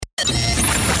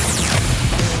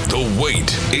The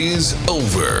wait is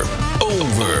over.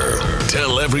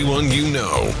 Tell everyone you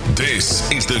know.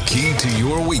 This is the key to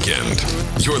your weekend.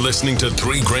 You're listening to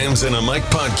 3 Grams and a Mic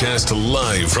podcast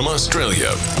live from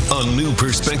Australia. A new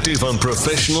perspective on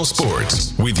professional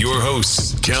sports with your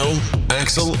hosts, Kel,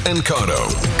 Axel, and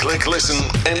Cotto. Click, listen,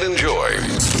 and enjoy.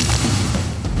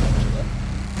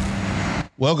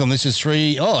 Welcome. This is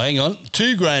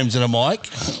 2 Grams and a Mic.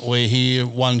 We're here,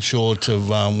 one short of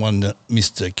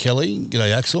Mr. Kelly.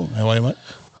 G'day, Axel. How are you, mate?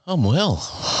 I'm well.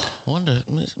 I wonder,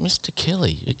 Mr.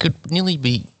 Kelly, it could nearly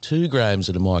be 2 grams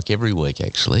at a mic every week,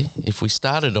 actually. If we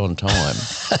started on time,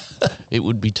 it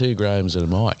would be 2 grams at a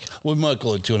mic. We might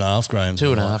call it 2.5 grams.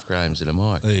 2.5 grams at a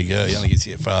mic. There you go. He only gets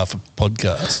you for half a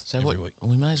podcast So every week.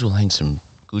 We may as well hang some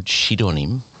good shit on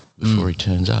him before he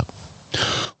turns up.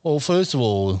 Well, first of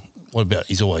all, what about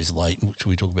he's always late? Should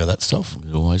we talk about that stuff?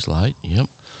 He's always late, yep.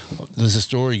 There's a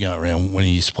story going around when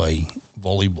he used to play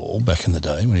volleyball back in the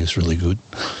day when he was really good,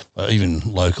 even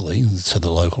locally, so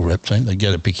the local rep team, they'd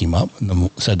go to pick him up on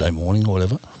the Saturday morning or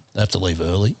whatever. They have to leave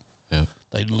early. Yeah.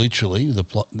 They literally,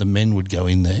 the men would go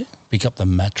in there, pick up the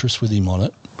mattress with him on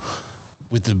it,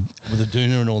 with the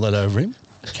doona and all that over him,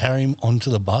 carry him onto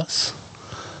the bus,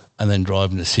 and then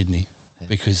drive him to Sydney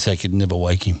because they could never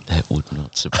wake him. That would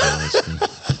not surprise me.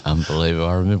 Unbelievable.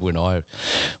 I remember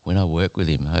when I worked with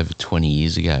him over 20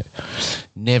 years ago,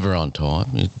 never on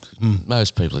time.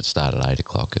 Most people had started at 8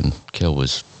 o'clock, and Kel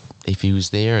was, if he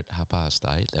was there at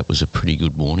 8:30, that was a pretty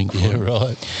good morning for him. Yeah,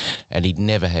 right. And he'd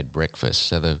never had breakfast.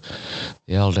 So the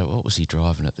older, what was he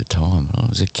driving at the time? Oh, it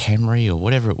was a Camry or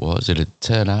whatever it was. It'd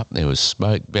turn up, there was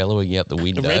smoke bellowing out the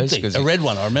windows. A red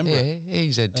one, I remember. Yeah,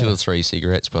 he's had 2 or 3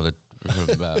 cigarettes from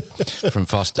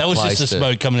Foster That was Place. just the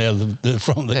smoke coming out of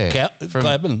from the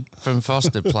cabin. From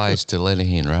Foster Place to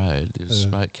Lenihan Road, there was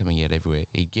smoke coming out everywhere.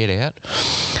 He'd get out,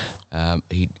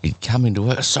 he'd come into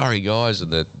work, sorry guys,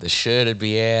 and the shirt would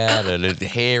be out and the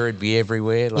hair would be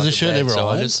everywhere. Was the shirt ever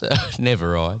ironed?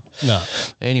 Never ironed. No.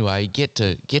 Anyway, he'd get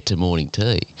to morning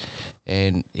tea,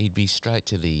 and he'd be straight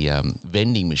to the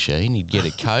vending machine. He'd get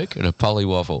a Coke and a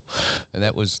pollywaffle, and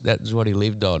that was what he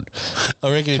lived on.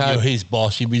 I reckon if you're his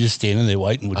boss, you'd be just standing there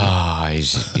waiting, wouldn't you? Oh,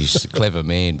 he's a clever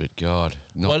man, but God.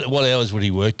 What hours would he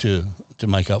work to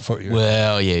make up for it?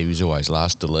 Well, yeah, he was always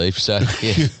last to leave, so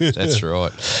yeah, that's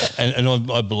right. And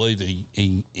I believe that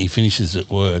he finishes at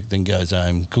work, then goes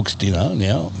home, cooks dinner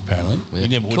now, apparently. Yeah.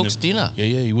 He never Cooks dinner?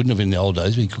 Yeah, he wouldn't have in the old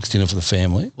days, but he cooks dinner for the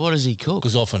family. What does he cook?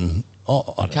 Because often...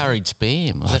 curried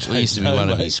spam. Well, that used to be one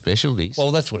of his specialties.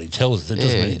 Well, that's what he tells us. It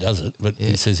doesn't mean he does it, but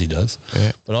he says he does.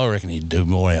 Yeah. But I reckon he'd do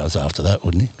more hours after that,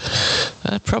 wouldn't he?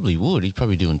 Probably would. He's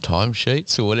probably doing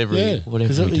timesheets or whatever. Yeah,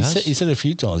 whatever he does. He said a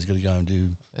few times he's got to go and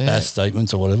do past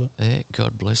statements or whatever. Yeah,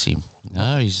 God bless him.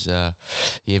 No, he's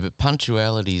but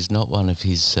punctuality is not one of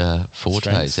his fortes.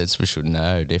 Strengths. That's for sure.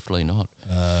 No, definitely not.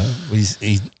 I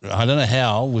don't know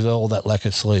how, with all that lack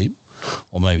of sleep,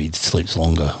 or maybe he sleeps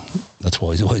longer. That's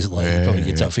why he's always late. He probably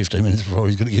gets up 15 minutes before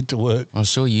he's going to get to work. I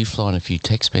saw you flying a few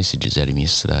text messages at him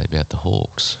yesterday about the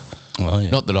Hawks. Oh, yeah.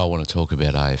 Not that I want to talk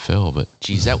about AFL, but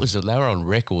geez, they were on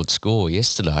record score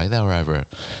yesterday. They were over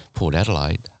at Port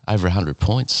Adelaide, over 100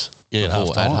 points. Yeah, at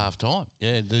half time.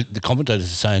 Yeah, the commentators are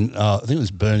saying, I think it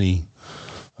was Bernie.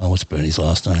 What's Bernie's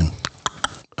last name?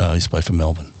 He's played for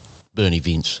Melbourne. Bernie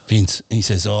Vince. He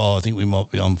says, I think we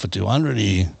might be on for 200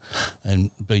 here,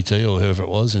 and BT or whoever it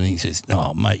was, and he says,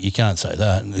 no, mate, you can't say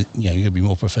that. And, you got to be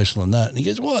more professional than that. And he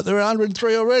goes, what? They're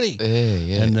 103 already.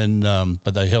 Yeah. And then,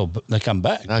 but they come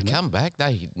back. They come back.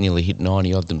 They nearly hit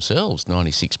 90 odd themselves,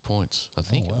 96 points. I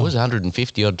think it was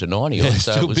 150 odd to 90 odd. Yeah,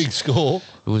 so still it was a big score.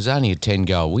 It was only a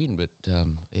 10-goal win, but I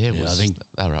think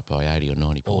they were up by 80 or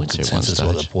 90 points at one stage.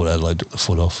 What Port Adelaide took the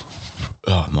foot off.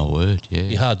 Oh, my word, yeah.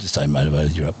 You're hard to stay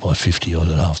motivated. You're up by 50 odd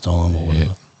at half time or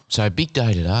whatever. So big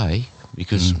day today,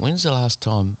 because when's the last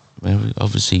time,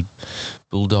 obviously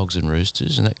Bulldogs and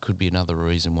Roosters, and that could be another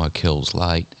reason why Kel's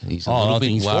late. He's a little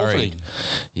bit worried.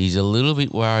 He's a little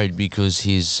bit worried because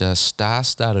his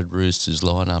star-studded Roosters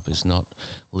lineup is not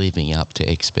living up to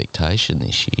expectation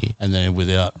this year. And then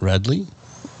without Radley,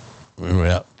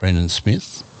 without Brendan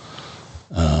Smith,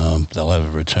 they'll have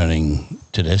a returning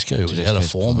Tedesco who was out of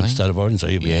form at State of Origin, so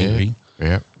he'll be angry.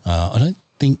 Yeah. I don't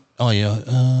think.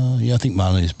 I think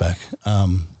Marley's back.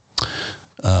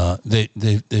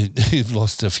 They've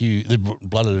lost a few. They've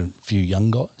blooded a few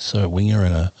young guys, so a winger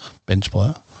and a bench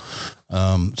player.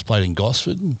 It's played in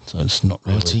Gosford, so it's not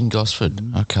really. It's in Gosford.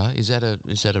 Okay, is that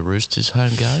a Roosters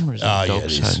home game or is it a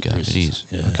Dogs home game? Roosters, it is.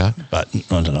 Yeah. Okay, but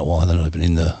I don't know why they're not even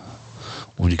in the.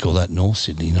 What do you call that? North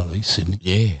Sydney, not East Sydney.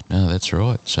 Yeah, no, that's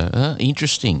right. So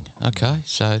interesting. Okay,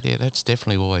 so yeah, that's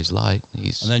definitely always late.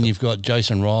 And then you've got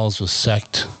Jason Riles was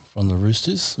sacked from the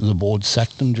Roosters. The board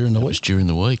sacked him during the It week. was during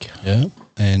the week. Yeah,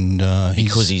 and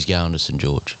Because he's going to St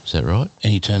George. Is that right?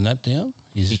 and he turned that down.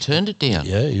 He turned it down.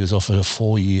 Yeah, he was offered a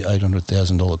 4-year,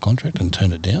 $800,000 contract and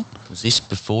turned it down. Was this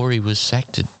before he was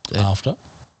sacked? After,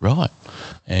 Right.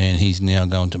 and he's now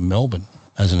going to Melbourne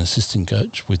as an assistant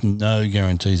coach with no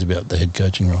guarantees about the head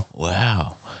coaching role.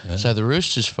 Wow. Yeah. So the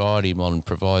Roosters fired him on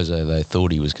proviso they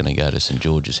thought he was going to go to St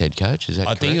George's head coach. Is that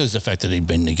correct? I think it was the fact that he'd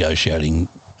been negotiating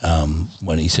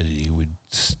when he said he would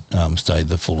stay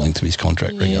the full length of his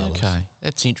contract regardless. Okay.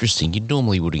 That's interesting. You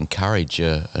normally would encourage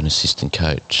an assistant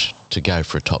coach to go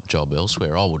for a top job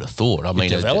elsewhere, I would have thought. I mean,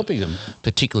 developing them.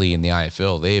 Particularly in the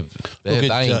AFL, they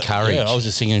encourage. Yeah, I was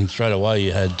just thinking straight away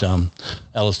you had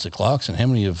Alistair Clarkson. How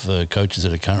many of the coaches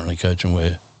that are currently coaching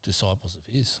were disciples of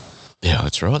his? Yeah,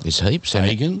 that's right. There's heaps.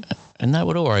 Fagan. And they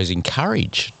would always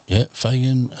encourage. Yeah,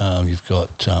 Fagan. You've got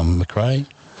McRae.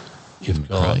 You've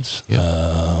got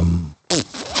a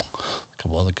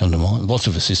couple other come to mind. Lots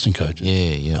of assistant coaches.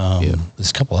 Yeah. There's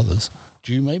a couple others.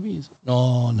 Dew maybe?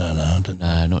 Oh, no, I don't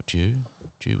know. No, not Dew.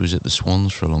 Dew was at the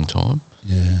Swans for a long time.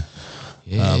 Yeah.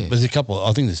 Yeah. There's a couple.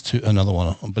 I think there's another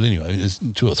one. But anyway, there's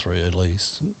 2 or 3 at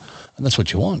least. And that's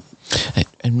what you want.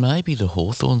 And maybe the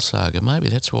Hawthorn saga, maybe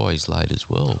that's why he's late as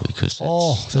well, because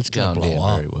that's going to blow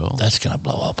up. Very well. That's going to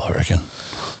blow up, I reckon.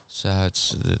 So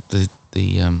it's the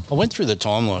I went through the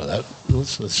timeline of that.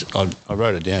 I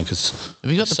wrote it down because... Have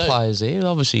you got the players there?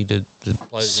 Obviously, the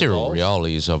Cyril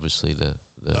Rioli is obviously the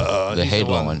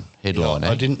headline. Yeah,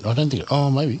 I don't think... Oh,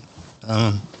 maybe.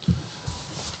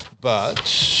 But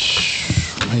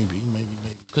maybe.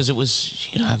 Because it was,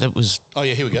 that was... Oh,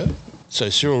 yeah, here we go. So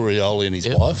Cyril Rioli and his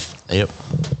wife. Yep.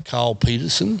 Carl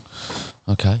Peterson.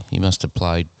 Okay, he must have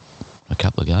played a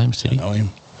couple of games, did he? I know him.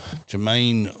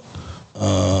 Jermaine,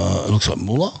 it looks like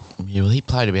Muller. Yeah, well, he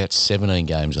played about 17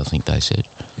 games, I think they said.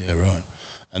 Yeah, right.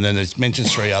 And then it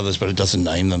mentions 3 others, but it doesn't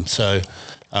name them. So,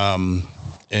 so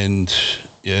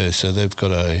they've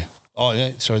got a... Oh,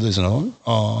 yeah, sorry, there's another one.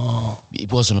 Oh.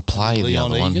 It wasn't a player, the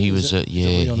other one. He was,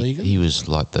 he was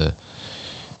like the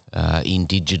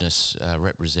Indigenous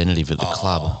representative at the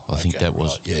club. I think that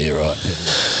was... Right. Yeah, you're right.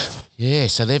 Yeah,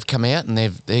 so they've come out and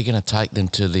they're going to take them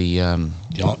to the...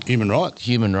 Human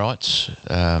Rights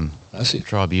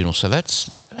Tribunal. So that's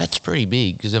pretty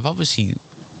big because they've obviously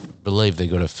believed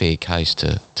they've got a fair case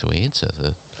to answer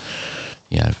for,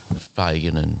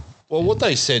 Fagan and... Well, what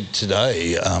they said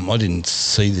today, I didn't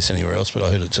see this anywhere else, but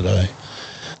I heard it today,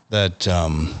 that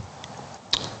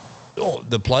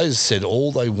the players said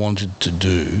all they wanted to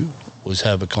do was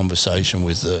have a conversation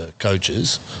with the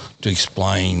coaches to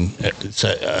explain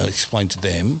to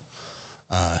them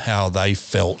how they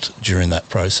felt during that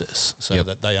process so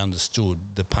that they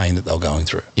understood the pain that they were going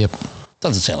through. Yep.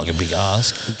 Doesn't sound like a big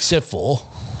ask, except for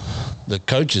the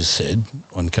coaches said,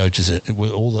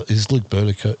 is Luke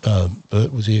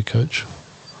Burt, was he a coach?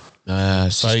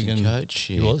 Assistant coach.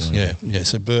 He was, yeah.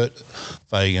 So Burt,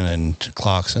 Fagan and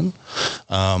Clarkson,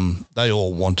 they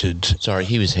all wanted... Sorry,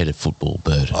 he was head of football,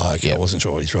 Burt. Oh, okay, I wasn't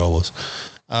sure what his role was.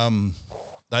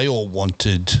 They all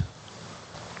wanted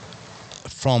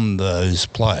from those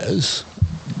players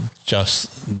just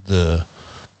the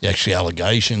actual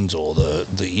allegations or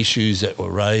the issues that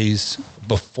were raised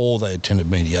before they attended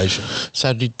mediation. So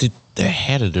how did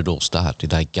it all start? Did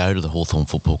they go to the Hawthorn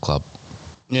Football Club?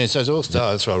 Yeah, so it all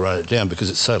started. That's why I wrote it down because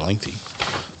it's so lengthy.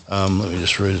 Let me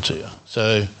just read it to you.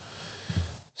 So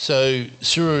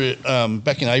Cyril,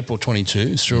 back in April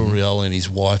 22, Cyril Rioli and his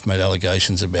wife made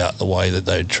allegations about the way that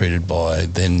they were treated by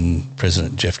then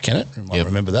President Jeff Kennett. You might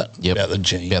remember that? Yep. About the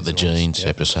genes. About the genes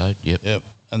episode, Yep.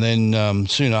 And then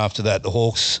soon after that, the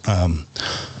Hawks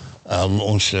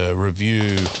launched a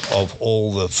review of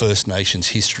all the First Nations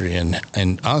history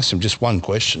and asked them just one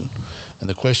question. And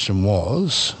the question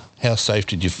was, how safe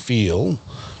did you feel?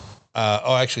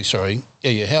 How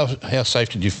safe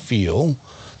did you feel?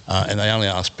 And they only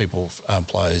asked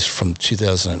players from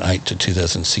 2008 to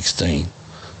 2016.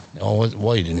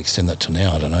 Why you didn't extend that to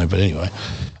now, I don't know. But anyway.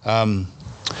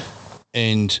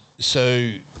 And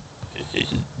so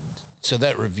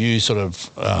that review sort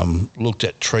of looked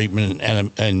at treatment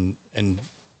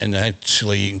and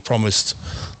actually promised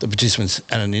the participants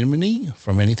anonymity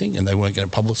from anything, and they weren't going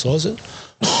to publicise it.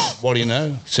 What do you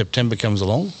know? September comes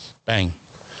along, bang.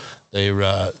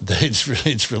 It's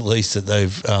released that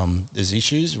there's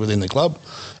issues within the club,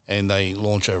 and they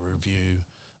launch a review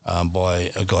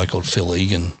by a guy called Phil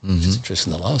Egan. It's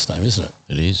interesting, the last name, isn't it?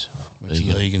 It is.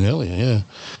 Egan earlier,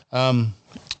 yeah.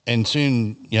 And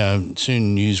soon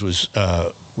news was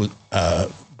got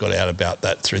out about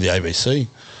that through the ABC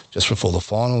just before the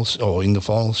finals or in the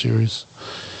final series.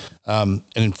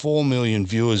 And 4 million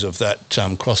viewers of that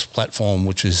cross-platform,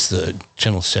 which is the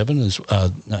Channel 7,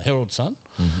 Herald Sun.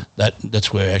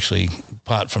 That's where actually,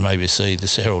 apart from ABC, the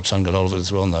Herald Sun got hold of it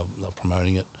as well, and they're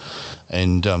promoting it.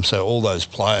 And so all those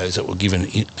players that were given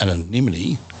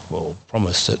anonymity, well,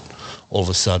 promised that all of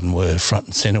a sudden were front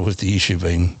and centre with the issue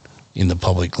being in the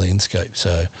public landscape.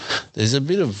 So there's a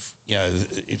bit of,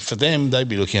 for them, they'd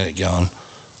be looking at it going,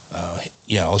 I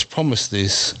was promised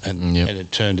this, and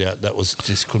it turned out that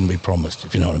just couldn't be promised,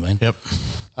 if you know what I mean. Yep.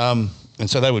 And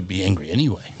so they would be angry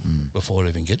anyway before it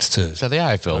even gets to. So the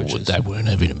AFL, they weren't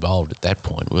even involved at that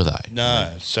point, were they?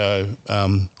 No. So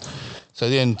Hawks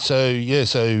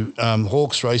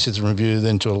Racism Review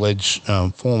then to allege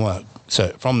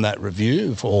from that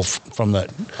review or from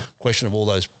that question of all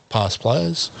those past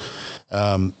players,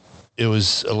 it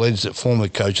was alleged that former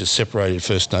coaches separated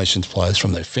First Nations players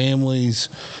from their families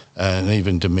and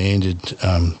even demanded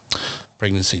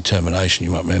pregnancy termination.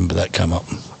 You might remember that came up.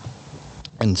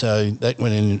 And so that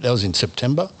went in. That was in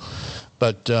September.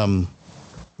 But, so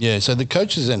the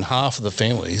coaches and half of the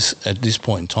families at this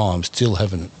point in time still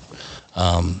haven't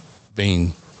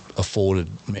been afforded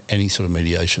any sort of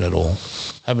mediation at all,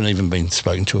 haven't even been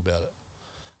spoken to about it.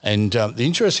 And the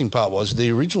interesting part was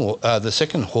the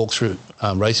second Hawks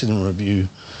Racism Review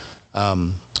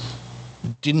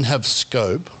didn't have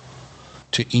scope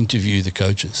to interview the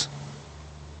coaches.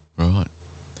 Right.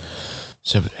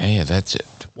 So, that's it.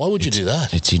 Why would you do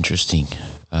that? It's interesting.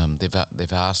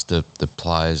 They've asked the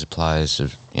players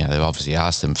have, they've obviously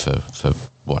asked them for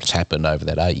what's happened over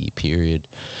that 8-year period,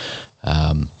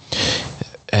 and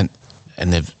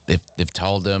they've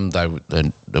told them they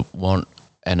want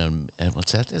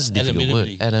what's that? That's a difficult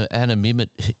word.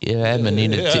 Anonymity.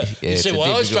 Anonymity. You see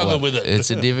why I struggle with it.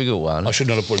 It's a difficult one. I should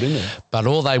not have put it in there. But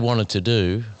all they wanted to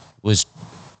do was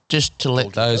just to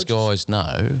let those guys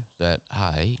know that,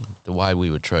 hey, the way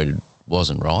we were treated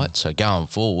wasn't right. So going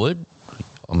forward,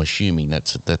 I'm assuming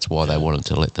that's why they wanted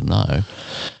to let them know.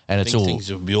 And it's all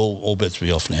things would be all bets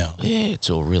be off now. Yeah, it's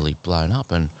all really blown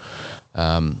up, and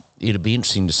it'd be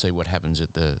interesting to see what happens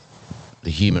at the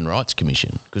Human Rights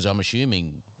Commission, because I'm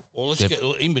assuming. Well, let's get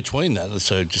in between that.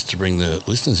 So just to bring the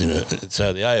listeners in,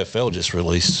 so the AFL just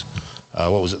released,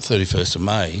 31st of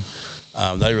May.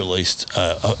 They released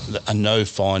a no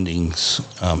findings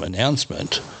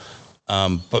announcement,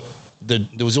 but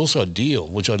there was also a deal,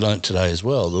 which I learnt today as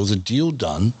well. There was a deal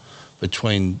done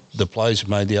between the players who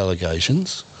made the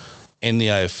allegations and the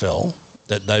AFL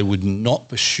that they would not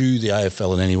pursue the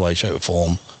AFL in any way, shape or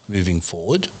form moving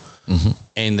forward,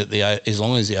 and that as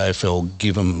long as the AFL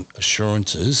give them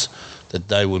assurances that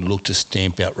they would look to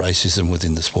stamp out racism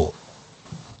within the sport.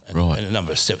 And a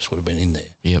number of steps would have been in there.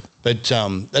 Yep. But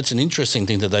that's an interesting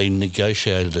thing that they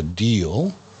negotiated a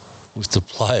deal with the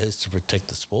players to protect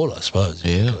the sport, I suppose.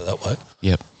 Yeah. Put it that way.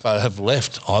 Yep. But have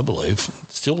left, I believe,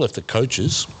 still left the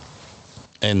coaches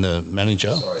and the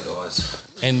manager. Sorry, guys.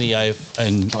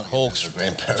 And Hawks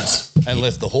grandparents. And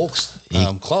left the Hawks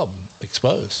club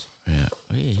exposed. Yeah.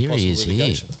 Well, here he is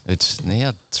here. It's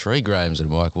now 3 grams in a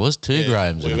mic. It was 2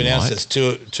 grams in a mic. We've announced it's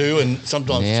two and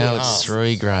sometimes now 2.5. Now it's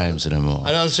 3 grams in a mic.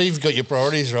 I know, so you've got your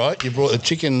priorities right. You brought the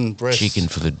chicken breast. Chicken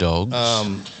for the dogs.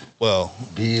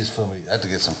 Beers for me. I had to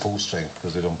get some full strength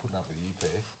because they're putting up with you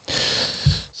pair.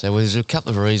 So there's a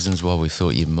couple of reasons why we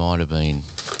thought you might have been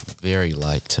very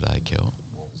late today, Kel.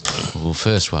 Well,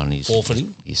 first one is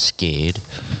forfeiting. You're scared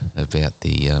about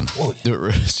the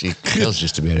Kel's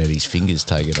just about had his fingers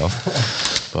taken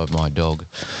off by my dog.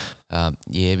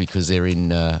 Because they're in.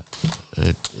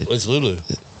 Where's Lulu?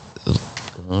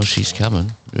 Oh, she's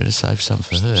coming. Better save some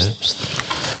for her.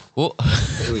 Whoa.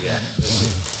 Here we go.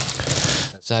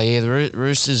 So the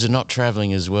Roosters are not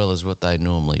travelling as well as what they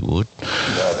normally would.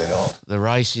 No, they're not. The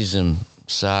racism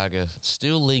saga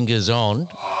still lingers on.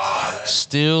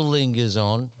 It's not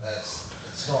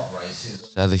racism.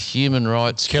 So the Human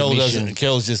Rights Commission.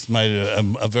 Kel's just made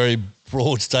a very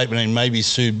broad statement and maybe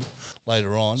sued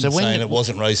later on, saying it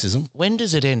wasn't racism. When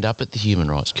does it end up at the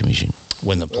Human Rights Commission?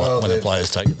 When the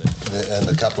players take it there. And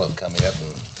a couple of them coming up.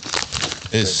 And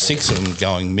there's 6 of them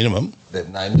going minimum. They've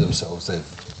named themselves. They've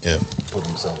put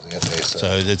themselves out there.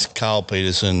 So it's Carl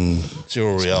Peterson,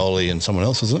 Cyril Rioli and someone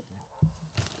else, isn't it?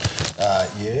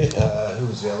 Who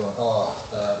was the other one?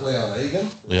 Leon Egan.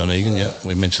 Leon Egan, yeah.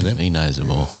 We mentioned them. He knows them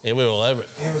all. Yeah, we're all over it.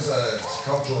 He was a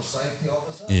cultural safety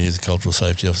officer. Yeah, he's a cultural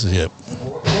safety officer, yeah.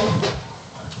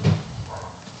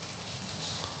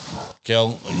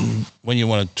 Kel, when you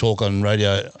want to talk on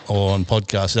radio or on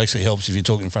podcast, it actually helps if you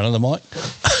talk in front of the mic.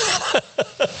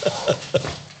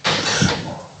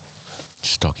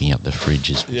 Stocky stocking up the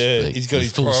fridges. Yeah, he's got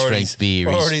his full strength beer.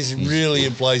 Priorities really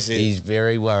in place here. He's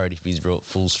very worried if he's brought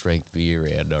full strength beer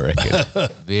around, I reckon.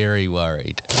 Very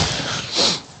worried.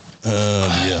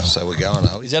 Yeah. So we're going,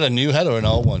 are we? Is that a new hat or an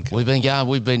old one? We've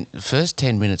been first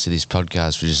 10 minutes of this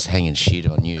podcast, we're just hanging shit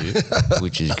on you,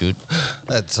 which is good.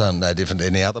 That's no different to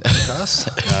any other podcast.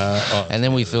 And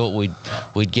then we thought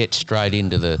we'd get straight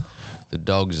into the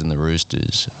Dogs and the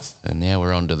Roosters, and now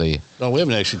we're on to the... No, we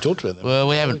haven't actually talked about that. Well,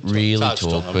 we haven't really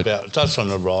touched on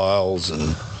the Riles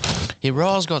and... Yeah,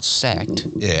 Riles got sacked.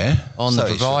 Yeah. On the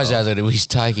proviso that he was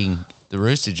taking the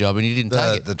Rooster job, and he didn't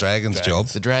take it. The Dragons job.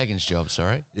 The Dragons job,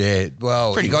 sorry. Yeah,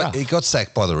 well, he got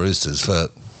sacked by the Roosters for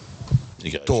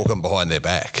talking behind their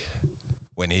back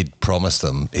when he'd promised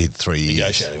them he'd 3 years.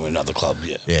 Negotiating with another club,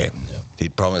 yeah. Yeah.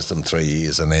 He'd promised them 3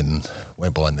 years and then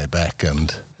went behind their back.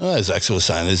 And as Axel was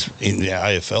saying, in the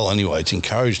AFL anyway, it's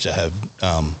encouraged to have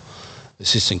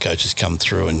assistant coaches come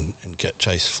through and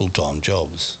chase full-time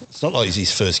jobs. It's not like it's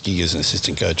his first gig as an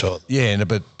assistant coach either. Yeah, no,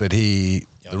 but the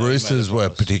Roosters were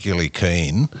particularly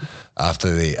keen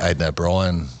after the Aidan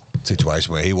O'Brien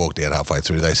situation where he walked out halfway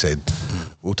through. They said,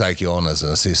 we'll take you on as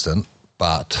an assistant,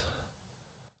 but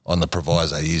on the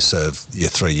proviso you serve your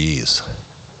 3 years.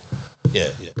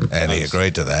 Yeah. And he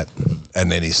agreed to that.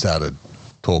 And then he started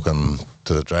talking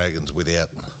to the Dragons without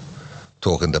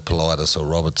talking to Politis or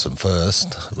Robertson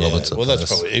first. That's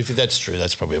probably, if that's true,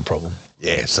 that's probably a problem.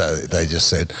 Yeah, so they just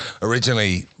said,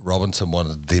 originally Robinson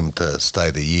wanted him to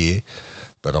stay the year,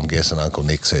 but I'm guessing Uncle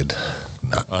Nick said,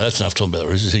 no. Oh, that's enough talking about the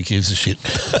Roosters. Who gives a shit?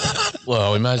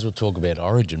 Well, we may as well talk about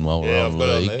Origin while we're on the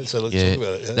league. On there, so let's talk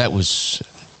about it. Yeah. That was,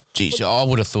 geez, I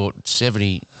would have thought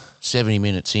 70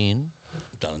 minutes in,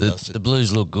 the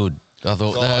Blues look good. I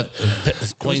thought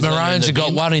Maroons have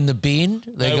got one in the bin.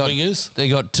 They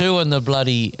got two in the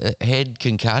bloody head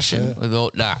concussion. Yeah. We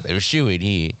thought, they're a shoe in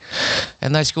here.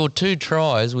 And they scored 2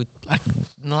 tries in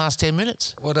the last 10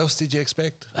 minutes. What else did you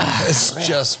expect? It's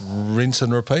just rinse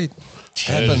and repeat.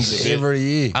 Happens every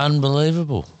year.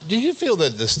 Unbelievable. Did you feel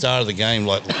that the start of the game,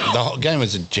 like the whole game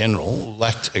as a general,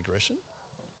 lacked aggression?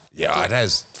 Yeah, it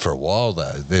has for a while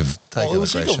though. They've taken it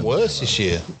was even worse this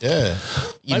year. Yeah,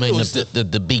 you mean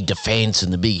the big defence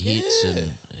and the big hits,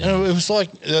 and it was like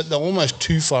they're almost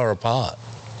too far apart.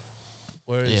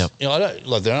 Whereas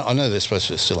I know they're supposed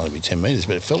to still only be 10 metres,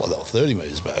 but it felt like they were 30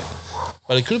 metres back.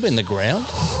 But it could have been the ground.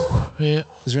 Yeah,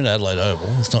 because they're in Adelaide Oval.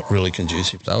 It's not really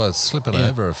conducive. They were slipping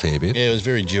over a fair bit. Yeah, it was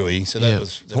very dewy. So that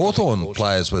was Hawthorn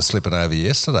players were slipping over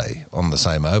yesterday on the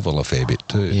same oval a fair bit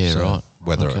too. Yeah, right.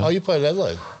 Oh, you played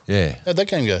Adelaide? Yeah. How'd that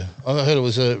game go? I heard it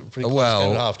was a pretty close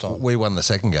game at half time. We won the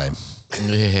second game.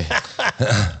 Yeah.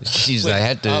 Jeez, they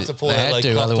had to,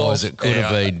 otherwise it could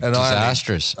have been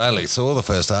disastrous. I only saw the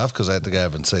first half because I had to go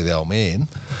over and see the old man.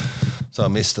 So I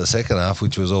missed the second half,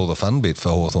 which was all the fun bit for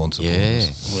Hawthorn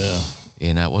supporters. Yeah. Well.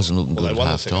 Yeah, no, it wasn't looking good at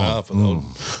half time.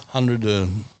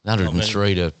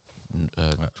 103 to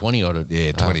 20 odd.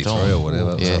 Yeah, 23 or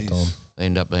whatever. Yeah. They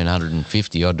ended up being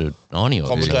 150 odd to 90 odd.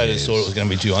 Commentators thought it was going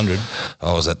to be 200.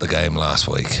 I was at the game last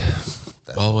week.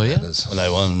 Were you? When they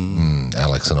won.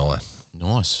 Alex and I.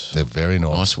 Nice. They're very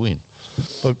nice. Nice win.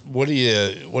 But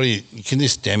can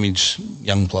this damage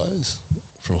young players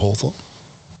from Hawthorn?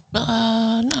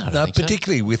 No,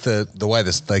 particularly with the way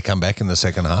they come back in the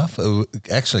second half.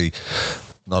 Actually,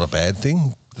 not a bad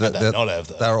thing.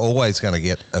 They're always going to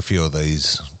get a few of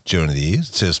these during the year.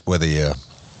 It's just whether you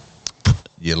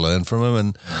learn from them.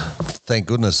 And thank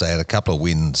goodness they had a couple of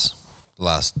wins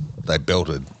they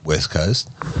belted West Coast.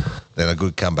 Then a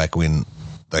good comeback win.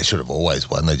 They should have always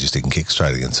won. They just didn't kick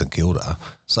straight against St Kilda.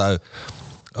 So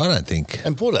I don't think.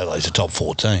 And Port Adelaide's a top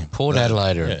 4 team. Port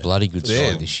Adelaide are a bloody good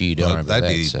side this year. They'd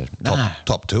be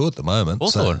top 2 at the moment.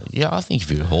 Hawthorn, I think if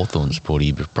you're a Hawthorn supporter,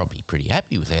 you're probably pretty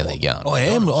happy with how they're going. I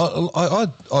am.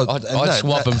 I'd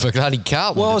swap them for bloody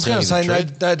Carlton. Well, I was going to say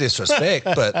no disrespect,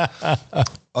 but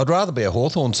I'd rather be a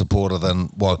Hawthorn supporter than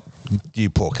what you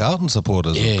poor Carlton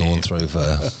supporters have gone through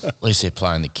for. At least they're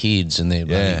playing the kids and they're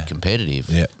bloody competitive.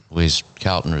 Yeah. Whereas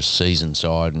Carlton are a seasoned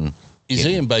side and. Is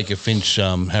Ian Baker Finch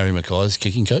Harry Mackay's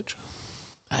kicking coach?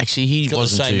 Actually, he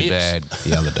wasn't too bad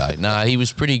the other day. No, he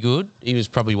was pretty good. He was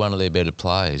probably one of their better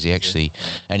players.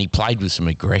 And he played with some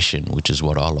aggression, which is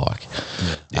what I like.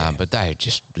 Yeah. But their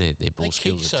ball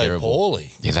skills are terrible.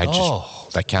 Poorly. Yeah,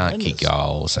 they can't kick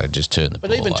goals. They just turn the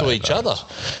ball over. But even to each other.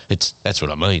 That's what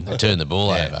I mean. They turn the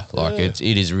ball over. It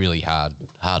is really hard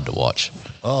to watch.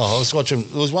 Oh, I was watching.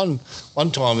 There was one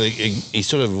time he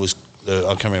sort of was.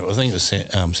 I can't remember. I think it was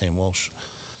Sam Walsh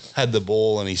had the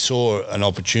ball and he saw an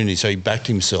opportunity, so he backed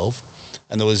himself.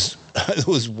 And there was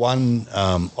one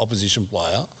opposition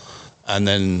player, and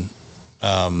then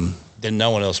then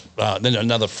no one else. Then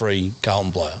another free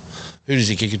Carlton player. Who does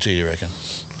he kick it to? You reckon?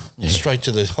 Yeah. Straight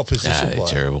to the opposition player.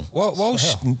 Terrible.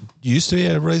 Walsh used to be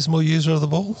a reasonable user of the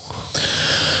ball.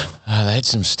 They had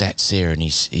some stats there, and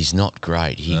he's not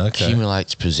great. He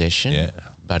accumulates possession,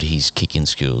 but his kicking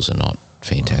skills are not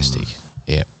fantastic.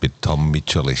 Yeah, bit Tom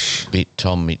Mitchellish.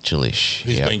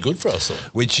 Who's been good for us, though.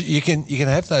 Which you can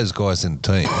have those guys in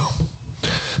the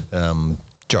team.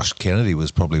 Josh Kennedy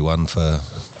was probably one for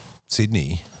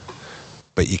Sydney,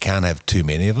 but you can't have too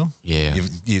many of them. Yeah,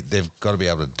 they've got to be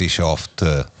able to dish off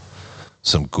to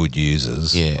some good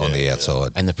users on the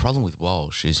outside. And the problem with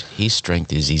Walsh is his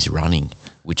strength is his running,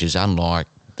 which is unlike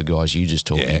the guys you just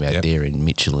talking about there in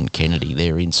Mitchell and Kennedy.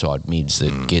 They're inside mids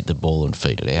that get the ball and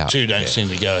feed it out. Two don't seem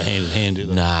to go hand in hand, do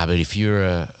they? Nah, but if you're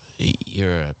a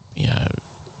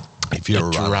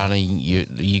running,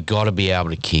 you got to be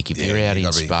able to kick. If you're out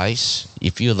in space,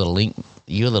 if you're the link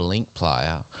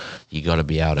player, you got to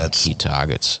be able to hit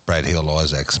targets. Brad Hill,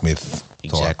 Isaac Smith,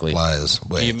 exactly. Players.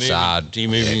 Do you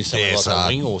move into something like a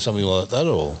wing or something like that,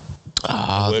 or?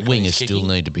 Wingers still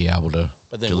need to be able to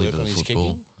deliver the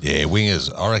football. Yeah,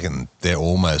 wingers, I reckon they're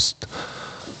almost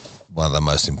one of the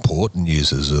most important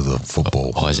users of the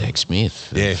football. Isaac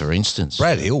Smith, for instance.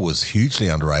 Brad Hill was hugely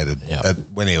underrated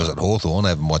when he was at Hawthorn. I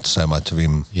haven't watched so much of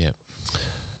him. Yeah.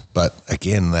 But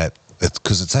again, it's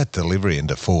because it's that delivery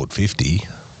into forward 50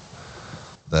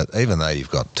 that even though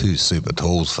you've got two super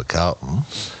tools for Carlton...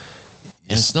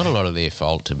 And it's not a lot of their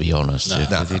fault, to be honest.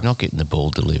 They're not getting the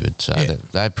ball delivered, so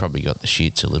they've probably got the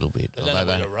shits a little bit. They don't know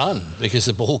where to run because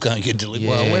the ball can't get delivered.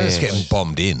 Well, when it's getting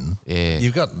bombed in,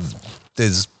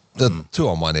 there's the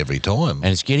 2-on-1 every time. And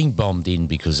it's getting bombed in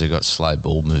because they've got slow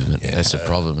ball movement. Yeah. That's the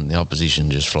problem, and the opposition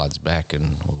just floods back.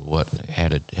 And how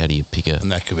do you pick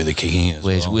And that could be the kicking as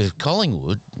Whereas well. with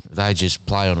Collingwood, they just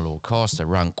play on at all costs. They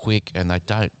run quick, and they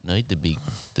don't need the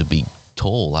big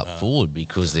tall up forward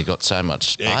because they've got so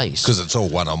much space. Because it's all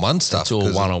one-on-one stuff. It's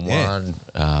all one-on-one.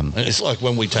 And it's like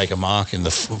when we take a mark in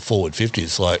the forward 50,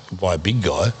 it's like by a big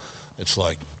guy, it's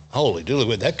like, holy dooly,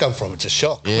 where'd that come from? It's a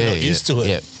shock. We're not used to it.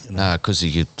 Yeah. No, because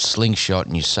you slingshot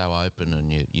and you're so open,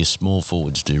 and your small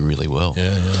forwards do really well.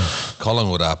 Yeah.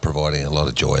 Collingwood are providing a lot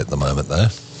of joy at the moment, though.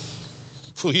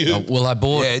 For you. I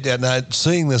bought... Yeah,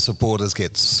 seeing the supporters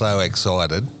get so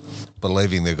excited,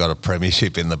 believing they've got a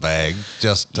premiership in the bag.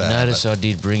 Notice I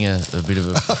did bring a bit of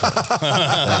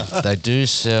a... they do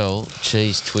sell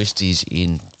cheese twisties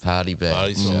in party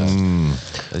bags. I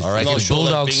reckon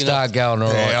Bulldogs start going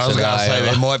all right. I was going to say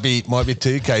there might be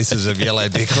 2 cases of yellow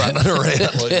dick running around.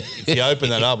 Well, if you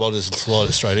open that up, I'll just slide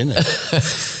it straight in there.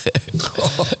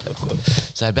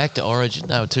 So back to Origin.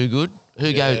 They were too good.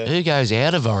 Who goes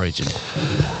out of Origin?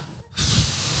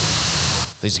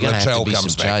 There's going to have to be some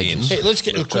changes. Hey, let's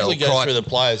quickly go through the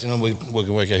players, and then we can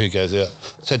work out who goes out.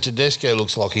 So Tedesco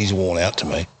looks like he's worn out to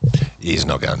me. He's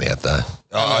not going out, though.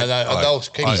 He's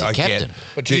the captain.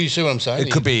 But do you see what I'm saying?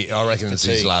 It could be, I reckon it's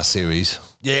his last series.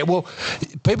 Yeah, well,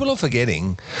 people are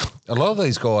forgetting a lot of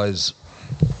these guys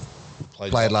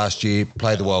played last year,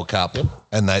 played the World Cup,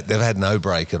 and they've had no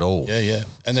break at all. Yeah.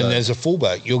 And then there's a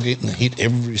fullback. You're getting hit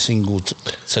every single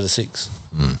set of 6,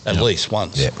 at least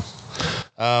once. Yeah.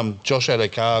 Josh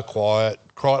Adokar, quiet.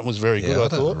 Crichton was very good,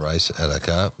 I thought. Race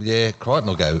Adokar. Yeah, Crichton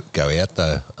will go out,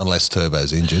 though, unless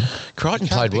Turbo's injured. Crichton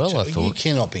played well, I thought. You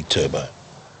cannot pick Turbo.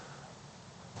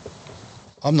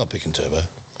 I'm not picking Turbo.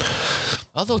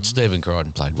 I thought Stephen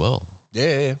Crichton played well.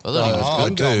 Yeah. I thought he was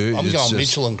good too. I'm going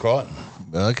Mitchell and Crichton.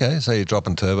 Okay, so you're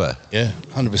dropping Turbo. Yeah,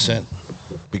 100%.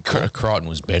 Crichton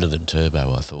was better than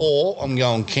Turbo, I thought. Or I'm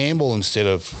going Campbell instead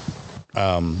of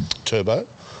Turbo,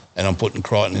 and I'm putting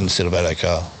Crichton instead of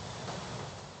Adokar.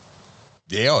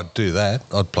 Yeah, I'd do that.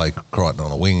 I'd play Crichton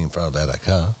on a wing in front of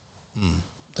Adokar.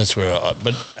 That's where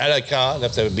but Adokar would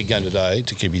have to have a big game today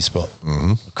to keep his spot.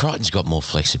 Mm-hmm. Crichton's got more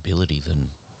flexibility than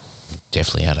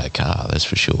definitely Adokar, that's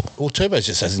for sure. Well, Turbo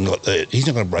just hasn't got he's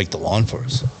not going to break the line for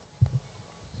us.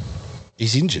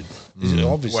 He's injured.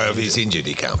 Obviously. Well, if he's injured,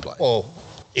 he can't play. Well,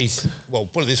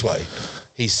 put it this way.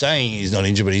 He's saying he's not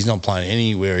injured, but he's not playing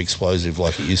anywhere explosive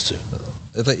like he used to.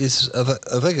 They've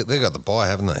got the bye,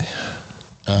 haven't they?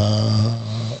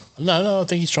 No, I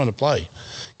think he's trying to play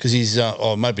because he's.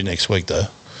 Maybe next week though.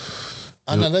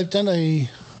 No, they've done a.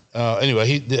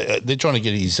 Anyway, they're trying to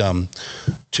get his 2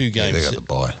 games. Yeah, they got the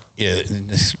bye. Yeah,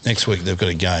 next week they've got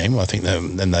a game. I think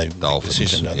then they make a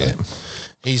decision. They?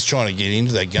 He's trying to get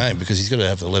into that game because he's got to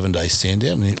have the 11-day stand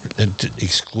down, and it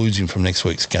excludes him from next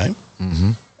week's game.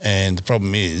 Mm-hmm. And the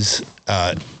problem is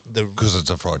because it's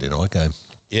a Friday night game.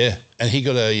 Yeah, and he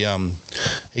got the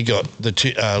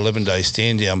 11-day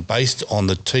stand down based on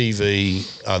the TV,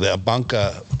 the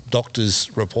bunker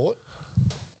doctor's report.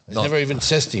 They never even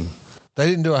assessed him. They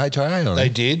didn't do a HIA on They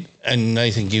him? did, and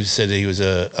Nathan Gibbs said he was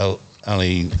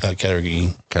only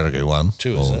category 1.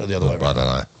 2, isn't it? The other way around. I don't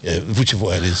know. Yeah, whichever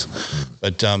way it is.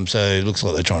 But so it looks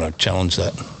like they're trying to challenge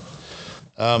that.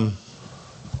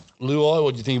 Luai,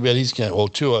 what do you think about his game? Well,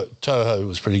 Toho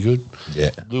was pretty good.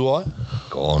 Yeah. Luai?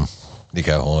 Gone.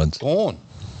 Nico Hines. Gone.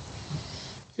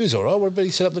 He was all right. What about he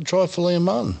set up the try for Liam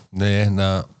Martin? Yeah,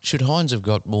 no. Should Hines have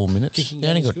got more minutes? Kicking He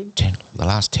only game got was good. 10. The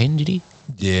last 10, did he?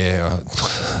 Yeah.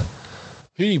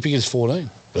 Who do you pick as 14?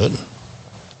 Burton.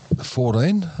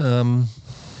 14.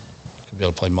 Could be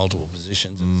able to play multiple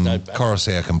positions. And there's no back.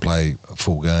 Coruscant can play a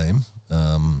full game.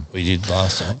 We did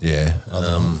last time. Yeah.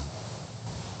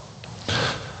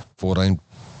 14,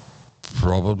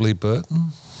 probably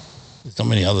Burton. There's not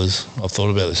many others. I've thought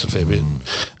about this a fair bit.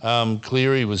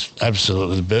 Cleary was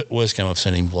absolutely the worst game I've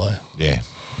seen him play. Yeah.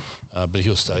 But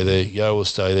he'll stay there. Yo will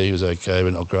stay there. He was okay,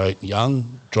 but not great.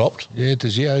 Young dropped. Yeah,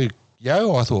 does Yo,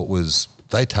 I thought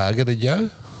they targeted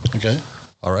Yo. Okay.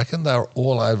 I reckon they were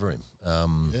all over him.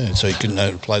 Yeah, so he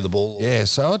couldn't play the ball. Yeah,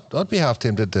 so I'd be half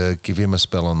tempted to give him a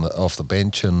spell off the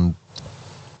bench and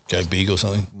Go big or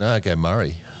something. go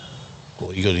Murray. Well,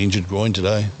 he got an injured groin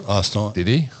today, last night. Did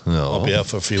he? No. I'll be out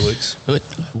for a few weeks. But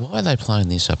why are they playing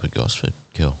this up at Gosford,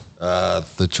 Kel?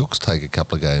 The Chooks take a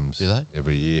couple of games Do they?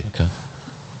 every year. Okay.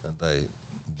 And they,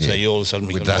 So you all of a sudden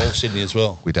become all Sydney as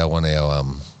well. we don't want our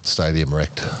stadium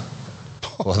wrecked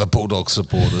by the Bulldog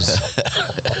supporters.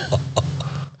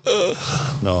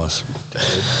 Nice.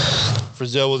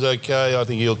 Frizzell was okay. I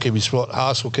think he'll keep his spot.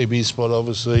 Haas will keep his spot,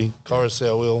 obviously.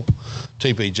 Coruscant will.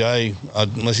 TPJ,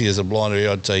 unless he has a blinder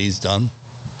here, I'd say he's done.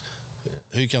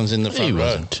 Who comes in the front He row?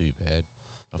 wasn't too bad.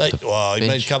 He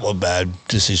made a couple of bad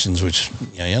decisions, which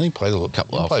he only played a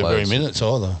Couple didn't of play very offloads. minutes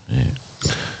either. Yeah.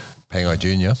 Pangai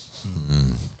Jr.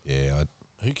 Yeah,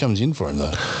 Who comes in for him,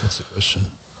 though? That's the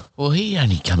question. Well, he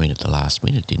only come in at the last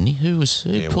minute, didn't he? Who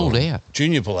pulled out?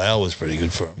 Junior Palau was pretty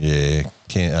good for him. yeah.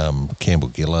 Campbell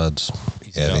Gillard's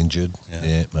He's out out. injured.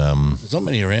 Yeah. There's not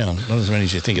many around, not as many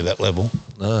as you think at that level,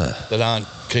 that aren't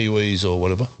Kiwis or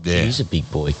whatever. Yeah. He's a big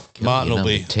boy. Martin will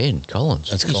Number be- 10, Collins.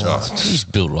 That's he's, Collins. He's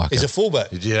built like He's a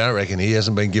fullback. You don't reckon he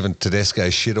hasn't been given Tedesco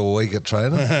shit all week at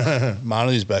training?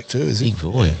 Martin's back too, is he? big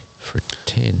boy for a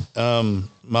 10.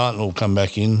 Martin will come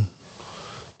back in.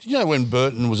 Do you know when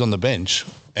Burton was on the bench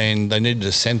and they needed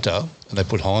a centre and they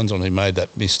put Hines on who made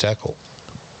that missed tackle?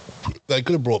 They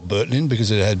could have brought Burton in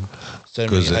because it had so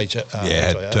many Had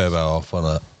HIAs. turbo off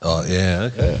on it. Oh, yeah,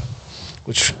 okay. Yeah.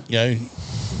 Which,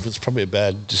 was probably a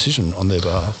bad decision on their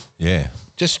behalf. Yeah.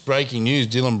 Just breaking news,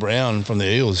 Dylan Brown from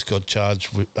the Eels got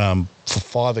charged with, for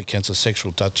 5 accounts of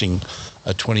sexual touching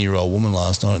a 20-year-old woman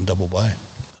last night in Double Bay.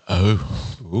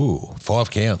 Oh. Ooh,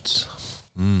 5 counts.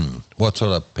 What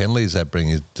sort of penalties that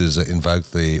bring? Does it invoke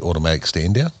the automatic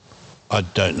stand down? I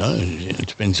don't know. It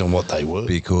depends on what they were.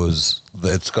 Because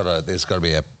there's got to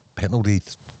be a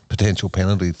potential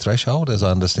penalty threshold, as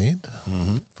I understand.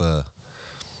 For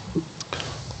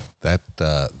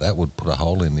that would put a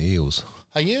hole in the Eels.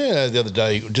 Hey, the other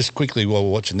day, just quickly while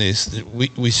we're watching this,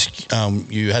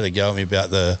 you had a go at me about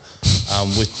the,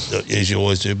 as you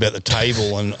always do, about the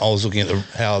table, and I was looking at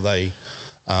how they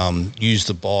use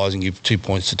the buys and give 2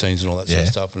 points to teams and all that sort of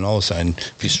stuff, and I was saying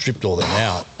if you stripped all them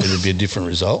out, it would be a different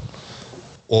result.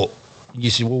 Or you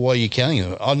said, well, why are you counting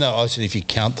them? Oh, no, I said if you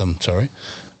count them, sorry.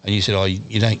 And you said, oh,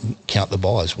 you don't count the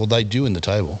buys. Well, they do in the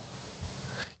table.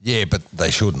 Yeah, but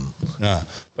they shouldn't. No.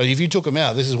 But if you took them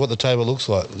out, this is what the table looks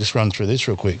like. Just run through this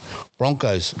real quick.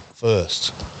 Broncos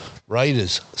first.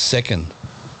 Raiders second.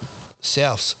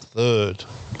 Souths third.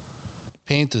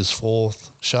 Panthers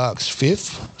fourth. Sharks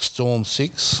fifth. Storm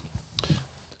sixth.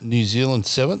 New Zealand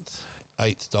seventh.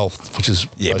 Eighth Dolphins, which is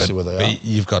basically where they are.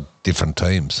 You've got different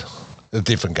teams,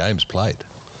 different games played.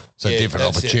 So different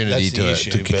opportunity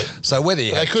so whether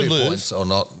you have 2 points or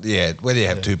not, whether you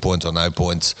have 2 points or no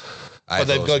points. But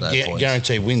they've got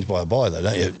guaranteed wins by a bye, though,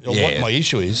 don't you? Yeah. What my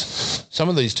issue is, some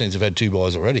of these teams have had 2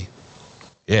 byes already.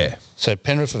 Yeah. So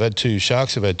Penrith have had 2,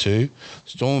 Sharks have had 2,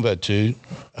 Storm have had 2,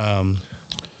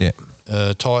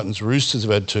 Titans, Roosters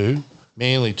have had 2,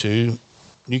 Manly 2,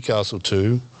 Newcastle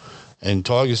 2, and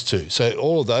Tigers 2. So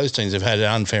all of those teams have had an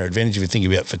unfair advantage if you think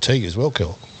about fatigue as well,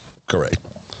 Kel. Correct.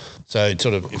 So it's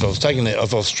sort of, if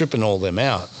I was stripping all them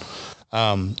out,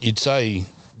 you'd say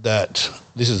that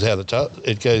this is how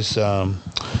it goes.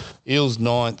 Eels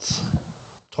 9th,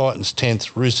 Titans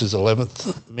 10th, Roosters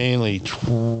 11th, Manly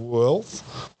 12th,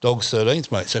 Dogs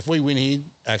 13th, mate. So if we win here,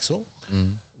 Axel,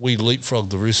 we leapfrog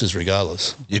the Roosters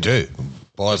regardless. You do.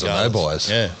 Buys or no buys.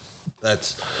 Yeah.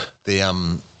 That's the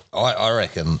I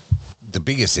reckon the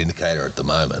biggest indicator at the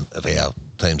moment of how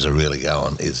teams are really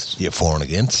going is your for and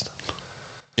against.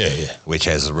 Yeah. Which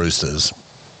has the Roosters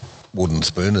wooden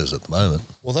spooners at the moment.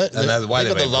 Well, they've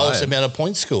got the lowest amount of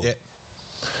points scored. Yeah.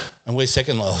 And we're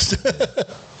second lowest.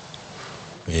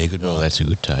 Yeah, good. Well, that's a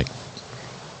good take.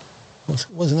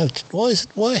 Wasn't it?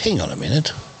 Why? Hang on a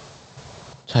minute.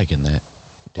 Taking that.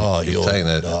 Oh, You're taking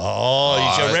it. Oh,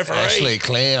 he's your referee. Ashley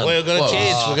Clown. We've got a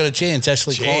chance. We've got a chance.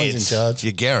 Ashley Klein's in charge.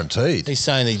 You're guaranteed. He's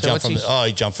saying he jumped from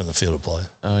he jumped from the field of play.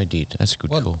 Oh, he did. That's a good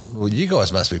call. Well, you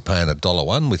guys must be paying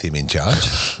 $1.01 with him in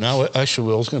charge. No,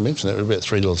 actually, I was going to mention that. We're about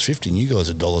 $3.50 and you guys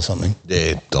are $1 something.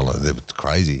 Yeah, $1. It's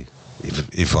crazy.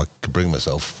 If I could bring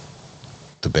myself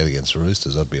to bet against the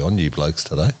Roosters, I'd be on you blokes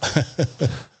today.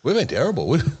 We've been terrible.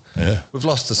 We've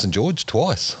lost to St George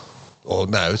twice. Oh,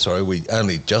 no, sorry. We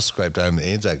only just scraped home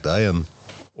Anzac Day. And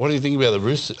what do you think about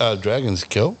the Dragons,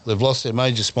 Kel? They've lost their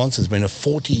major sponsor. It's been a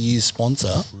 40-year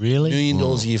sponsor. Really? $1 million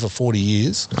a year for 40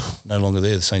 years. No longer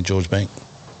there, the St George Bank.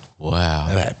 Wow.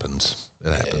 it happens.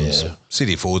 It happens. Yeah.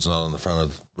 City Ford's not on the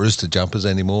front of Rooster jumpers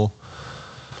anymore.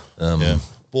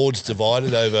 Board's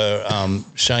divided over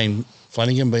Shane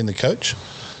Flanagan being the coach.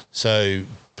 So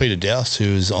Peter Doust, who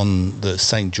is on the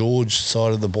St George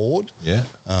side of the board,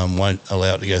 won't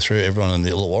allow it to go through. Everyone on the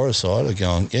Illawarra side are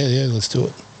going, yeah, let's do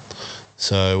it.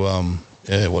 So,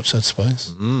 watch that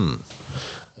space. Who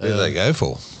do they go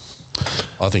for?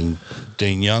 I think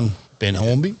Dean Young, Ben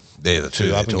Hornby. They're the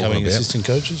two up-and-coming assistant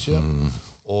coaches,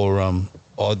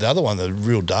 Or the other one, the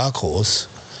real dark horse,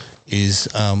 is,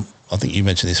 I think you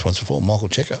mentioned this once before, Michael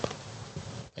Checker.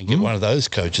 And get one of those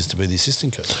coaches to be the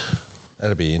assistant coach.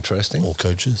 That'd be interesting. Or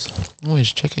coaches.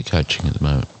 Where's Checker coaching at the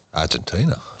moment?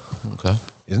 Argentina. Okay.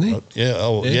 Isn't he?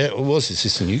 It was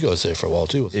assisting you guys there for a while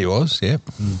too. He was, yeah.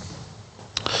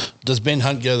 Does Ben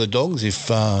Hunt go to the Dogs if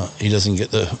he doesn't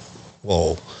get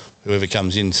whoever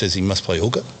comes in says he must play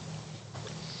hooker?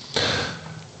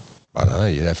 I don't know.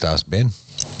 You'd have to ask Ben.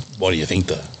 What do you think,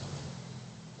 though?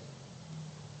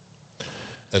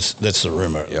 That's the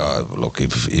rumour. Yeah, look,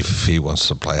 if he wants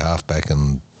to play halfback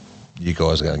and you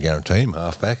guys are going to guarantee him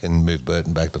halfback and move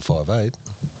Burton back to 5'8",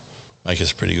 make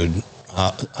us a pretty good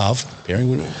half pairing,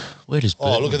 wouldn't it? Where does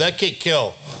Burton? Oh, look at that kick,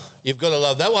 Kel. You've got to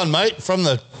love that one, mate. From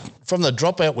the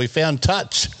dropout, we found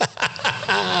touch.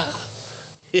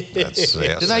 Do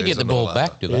they get the ball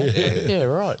back, do they? Yeah,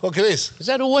 right. Look at this. Has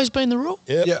that always been the rule?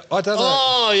 Yep. Yeah, I don't know.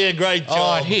 Oh, yeah, great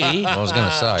job. I was going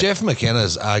to say. Jeff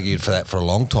McKenna's argued for that for a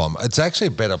long time. It's actually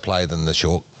a better play than the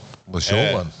short one.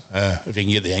 If you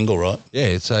can get the angle right.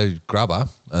 Yeah, so grubber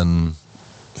and...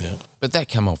 Yeah. But that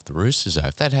come off the Roosters, though.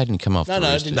 If that hadn't come off the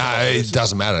Roosters... No, it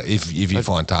doesn't matter if you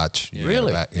find touch.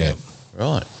 Really? Yeah.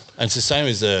 Right. And it's the same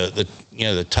as the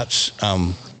touch,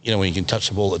 when you can touch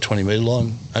the ball at 20-metre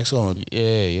line, Axel.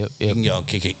 Yeah. You can go and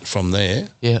kick it from there.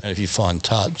 Yeah. And if you find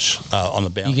touch on the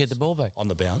bounce. You get the ball back. On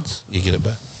the bounce, you get it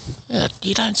back. Yeah,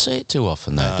 you don't see it too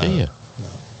often, though, do you? No.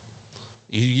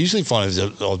 You usually find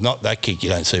not that kick you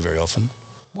don't see very often.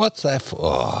 What's that for?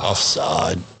 Oh.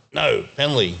 Offside. No,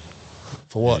 penalty.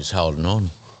 For what? He's holding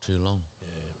on too long.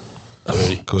 Yeah.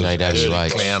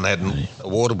 JWH. Clown hadn't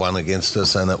awarded one against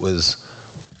us, and it was,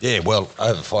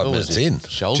 over 5 minutes in.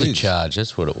 Shoulder charge,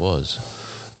 that's what it was.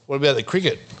 What about the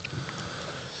cricket?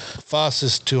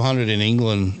 Fastest 200 in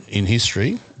England in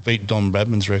history, beat Don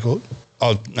Bradman's record.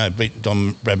 Oh, no, beat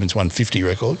Don Bradman's 150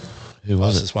 record. Who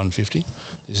was Fastest 150.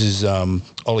 This is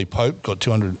Ollie Pope, got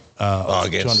 200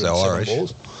 against the Irish.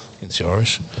 Balls. Against the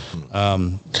Irish.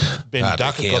 Ben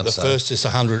Duckett got the fastest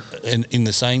 100 in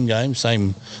the same game,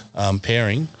 same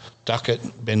pairing.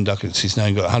 Ben Duckett's his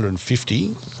name, got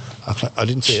 150. I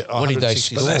didn't see it. What did they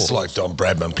score? But that's like Don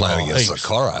Bradman playing against the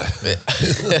Coro.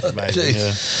 Amazing,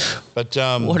 yeah. But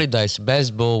what did they?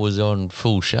 Bazball was on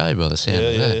full show by the sound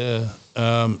of that.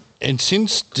 Yeah. And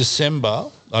since December,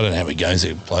 I don't know how many games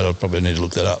they've played. I probably need to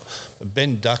look that up. But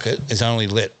Ben Duckett has only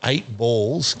let 8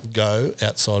 balls go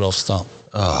outside off stump.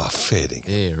 Oh, fair dinkum.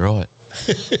 Yeah, right.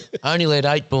 Only let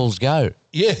 8 balls go.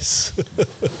 Yes.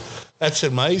 That's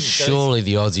amazing. Surely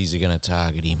the Aussies are going to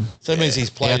target him. So that means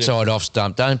he's played outside off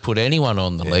stump. Don't put anyone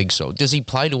on the leg side. Does he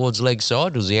play towards leg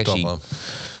side? Or does he actually?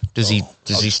 Does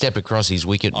he step across his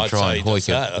wicket and try and hoik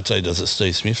it? I'd say he does a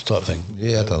Steve Smith type thing.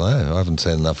 Yeah, I don't know. I haven't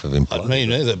seen enough of him play. I mean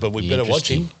neither, but we better watch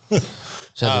him.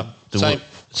 So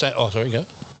sorry, go.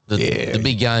 The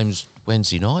big game's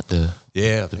Wednesday night. The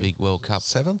big World Cup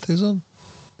 7th is on.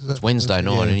 It's Wednesday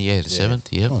night, and the 7th.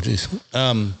 Yeah. Oh, jeez.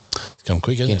 It's come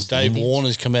quick, hasn't it? Dave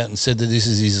Warner's come out and said that this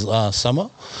is his last summer,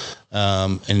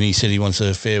 and he said he wants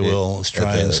a farewell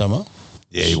Australian summer.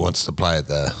 Yeah, he wants to play at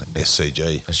the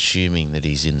SCG. Assuming that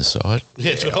he's in the side.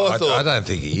 Yeah, that's what I thought. I don't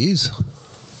think he is.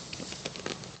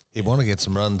 He'd want to get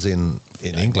some runs in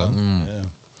England. Yeah.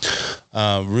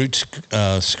 Root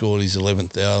scored his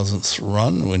 11,000th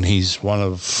run when he's one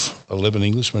of 11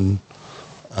 Englishmen,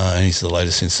 and he's the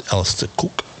latest since Alistair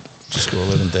Cook to score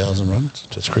 11,000 runs.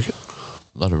 Test cricket.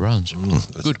 A lot of runs.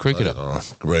 Good cricketer.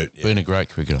 Great. Yeah. Been a great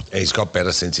cricketer. He's got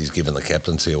better since he's given the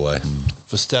captaincy away.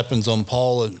 Verstappen's on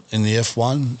pole in the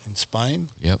F1 in Spain.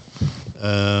 Yep.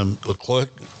 Leclerc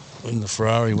in the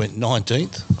Ferrari went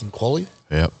 19th in quali.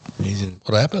 Yep.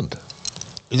 What happened?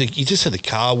 He just said the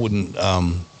car wouldn't.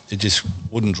 It just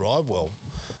wouldn't drive well,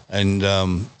 and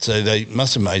so they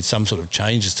must have made some sort of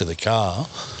changes to the car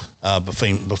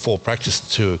before practice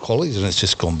to qualies, and it's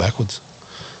just gone backwards.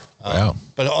 Wow.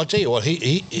 But I'll tell you what,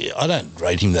 he I don't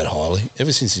rate him that highly.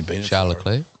 Ever since he's been Charles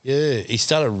Leclerc? Yeah, he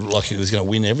started like he was going to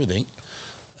win everything,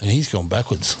 and he's gone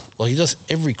backwards. Like he does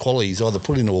every quali, he's either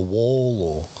put into a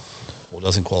wall or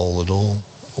doesn't qual at all.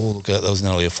 Or look out, that was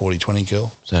nearly a 40-20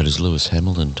 kill. So does Lewis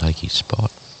Hamilton take his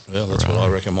spot? Well, that's what I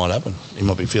reckon might happen. He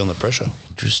might be feeling the pressure.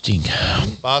 Interesting.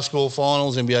 Basketball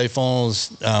finals, NBA finals,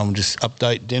 just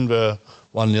update. Denver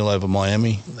 1-0 over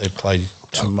Miami. They play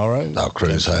tomorrow. They'll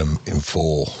cruise home in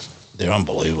 4. They're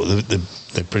unbelievable. They're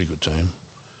a pretty good team.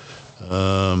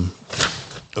 What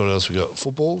else we got?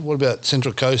 Football. What about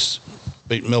Central Coast?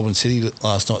 Beat Melbourne City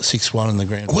last night 6-1 in the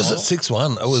grand final. Was it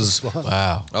 6-1? It was. 6-1.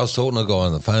 Wow. I was talking to a guy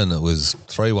on the phone. It was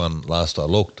 3-1 last I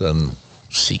looked, and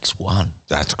 6-1.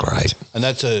 that's great. And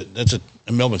that's a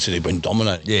Melbourne City have been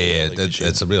dominating. Yeah,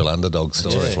 it's a real underdog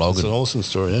story. Yeah, it's an awesome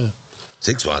story. Yeah.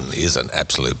 6-1 is an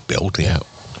absolute belting. Yeah.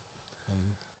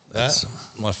 That,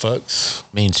 my folks,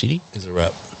 Man City? is a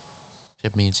wrap.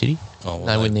 Except Man City? Oh, well,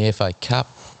 they win the FA Cup.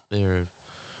 They're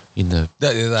in the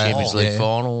Champions League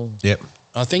final. Yep.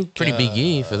 I think Pretty big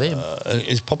year for them.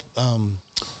 Is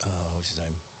what's his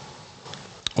name?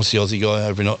 What's the Aussie guy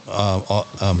over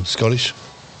in Scottish?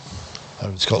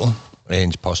 Over in Scotland.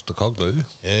 Ange Postecoglou.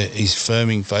 Yeah, he's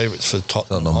firming favourites for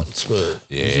Tottenham Hotspur.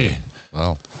 Yeah.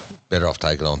 Well, Better off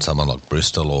taking on someone like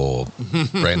Bristol or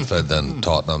Brentford than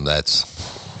Tottenham. That's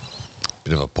a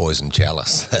bit of a poison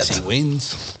chalice. Unless he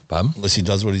wins. Bum? Unless he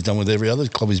does what he's done with every other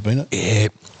club he's been at. Yeah.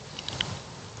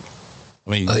 I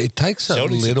mean, It takes a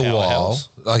Celtic's little while. powerhouse.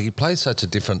 Like, he plays such a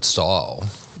different style,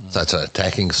 such an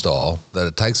attacking style, that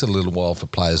it takes a little while for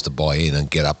players to buy in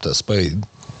and get up to speed.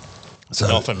 So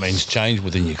it often means change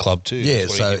within your club too. yeah,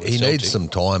 That's what so did with he Celtic. needs some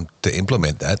time to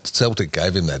implement that. Celtic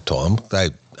gave him that time. They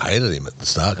hated him at the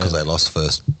start because they lost the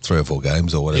first 3 or 4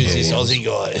 games or whatever. He's it this was.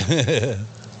 Aussie guy.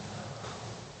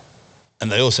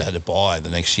 And they also had to buy the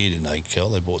next year, didn't they, Kel?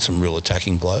 They bought some real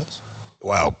attacking players.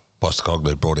 Well,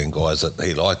 Postecoglou brought in guys that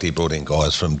he liked. He brought in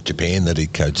guys from Japan that he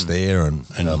coached there, and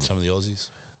some of the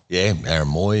Aussies. yeah, Aaron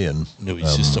Moy and Knew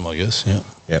his system, I guess, yeah.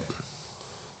 yep.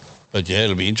 But yeah,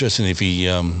 it'll be interesting if he,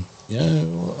 I don't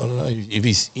know, if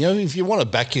he's, if you want to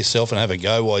back yourself and have a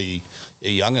go while you're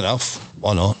young enough,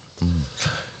 why not?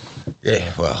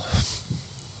 Yeah, well,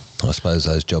 I suppose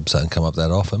those jobs don't come up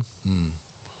that often.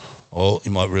 Well, he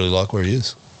might really like where he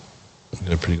is.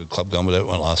 Got a pretty good club going, but that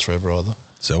won't last forever either.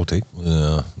 Celtic,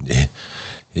 yeah.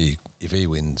 If he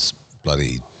wins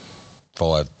bloody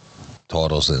 5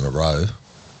 titles in a row,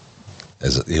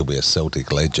 he'll be a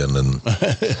Celtic legend, and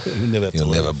he'll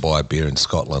never buy beer in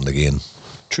Scotland again.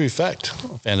 True fact.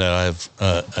 I found out I have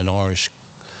an Irish,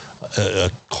 a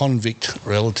convict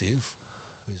relative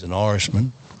who's an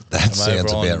Irishman. That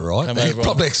sounds about right. That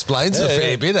probably explains a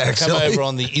fair bit, actually. Come over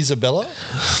on the Isabella.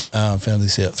 Found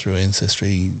this out through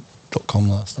Ancestry.com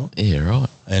last night. yeah, right.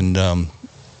 And,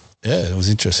 it was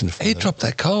interesting to find He out. dropped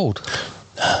that cold.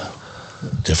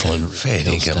 Definitely. Fair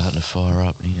They're dinkum. starting to fire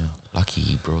up now. Lucky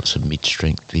he brought some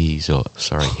mid-strength beers,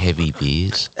 heavy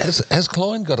beers. Has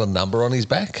Klein got a number on his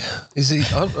back? Is he?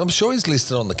 I'm sure he's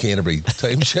listed on the Canterbury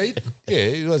team sheet.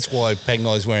 Yeah, that's why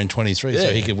Pangai's wearing 23,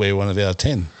 so he could wear one of our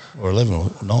 10 or 11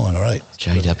 or 9 or 8.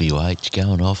 JWH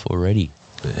going off already.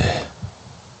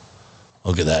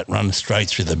 Look at that, run straight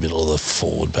through the middle of the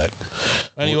forward pack.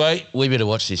 Anyway, We better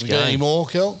watch this we got any game. more,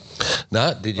 Kel?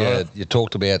 No, did you? You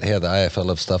talked about how the AFL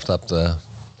have stuffed up the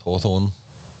Hawthorn.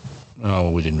 Oh,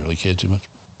 well, we didn't really care too much.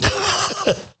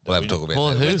 We'll have to talk about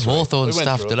Well, that. who? Hawthorn We went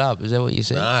stuffed through it up. Is that what you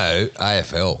said? No,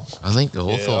 AFL. I think the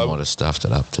Hawthorn might have stuffed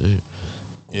it up too.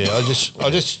 Yeah,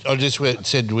 I just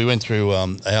said we went through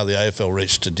how the AFL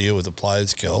reached to deal with the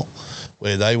players, Kel,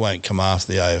 where they won't come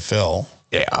after the AFL,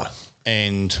 Yeah.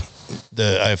 and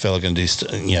the AFL are going to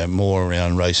do more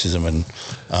around racism and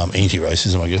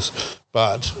anti-racism, I guess.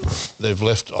 But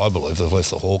I believe they've left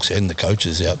the Hawks and the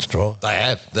coaches out to dry. They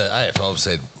have. The AFL have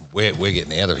said, we're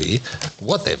getting out of here.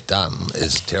 What they've done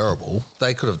is terrible.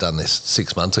 They could have done this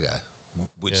 6 months ago,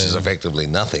 which is effectively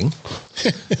nothing.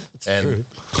 True.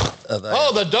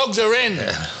 The dogs are in.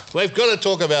 We've got to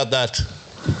talk about that.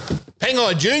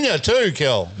 Pangai Jr. too,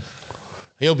 Kel.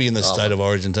 He'll be in the state of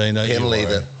origin team. Penalty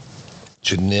that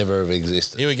should never have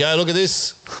existed. Here we go. Look at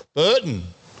this. Burton.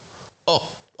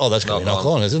 Oh, that's going to be knock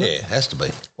on, isn't it? Yeah, it has to be.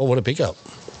 Oh, what a pickup.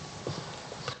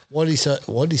 Why did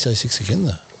he say 6 again,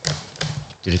 though?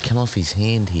 Did it come off his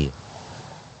hand here?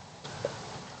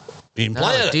 He didn't No,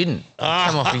 play it didn't. It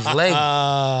come off his leg.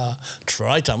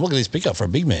 Try time. Look at this pickup for a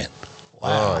big man.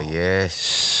 Wow. Oh,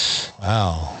 yes.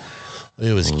 Wow.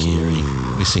 It was Geary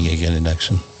missing again in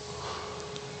action.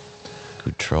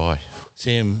 Good try.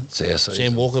 Sam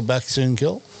Walker back soon,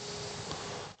 Kel?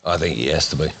 I think he has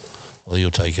to be. Well,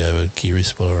 he'll take over Geary's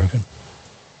spot, I reckon.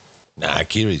 Nah,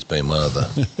 Kiri's been one of the...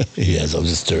 He has. I'm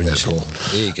just stirring the shit.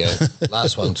 There you go.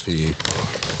 Last one's for you.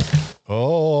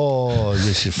 Oh,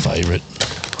 this is your favourite.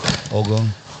 All gone.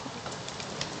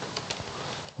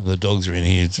 The dogs are in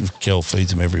here. Kel feeds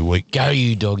them every week. Go,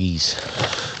 you doggies.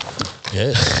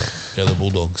 Yeah. Go the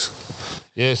Bulldogs.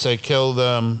 Yeah, so Kel,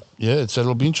 so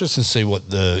it'll be interesting to see what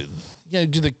do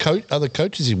the other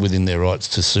coaches within their rights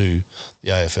to sue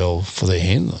the AFL for their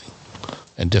handling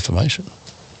and defamation?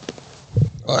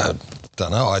 I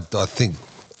don't know. I think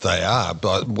they are,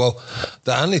 but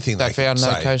the only thing They found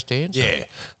no coach to answer. Yeah,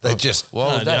 they just. The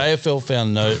AFL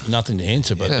found nothing to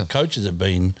answer, but the coaches have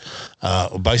been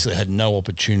basically had no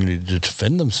opportunity to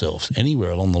defend themselves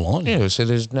anywhere along the line. Yeah, so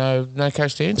there's no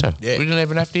coach to answer. Yeah. We didn't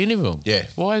even have to interview them. Yeah.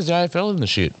 Why is the AFL in the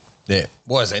shit? Yeah.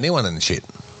 Why is anyone in the shit?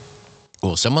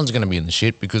 Well, someone's going to be in the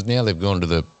shit because now they've gone to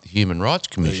the Human Rights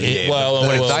Commission. Yeah,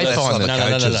 what if they that's find not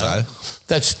that? the coaches, though.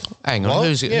 That's Hang on, What?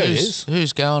 who's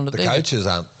going to The coaches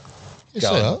aren't Yes,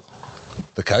 going. they are.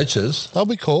 The coaches, They'll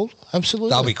be called.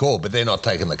 Absolutely. they'll be called, but they're not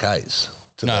taking the case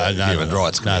to the Human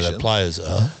Rights Commission. No, the players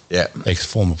are. Yeah.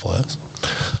 Ex-former players.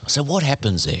 So what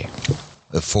happens there?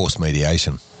 Of forced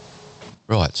mediation.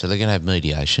 Right, so they're going to have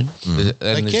mediation.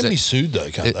 They can be sued, though,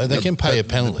 can't they? They can pay a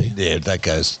penalty. Yeah, that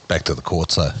goes back to the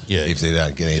courts, though. Yeah. If they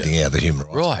don't get anything out of the Human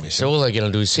Rights Right, Commission. so all they're going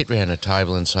to do is sit around a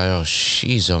table and say, oh,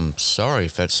 jeez, I'm sorry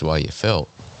if that's the way you felt.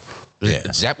 Yeah.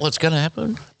 Is that what's going to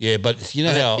happen? Yeah, but you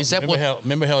know how? Is that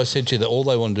remember how I said to you that all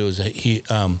they want to do is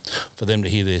for them to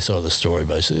hear their side of the story,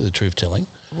 basically the truth telling.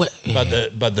 Well, yeah.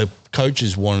 But the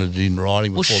coaches wanted it in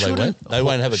writing before they went. They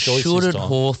won't have a choice. Shouldn't this time.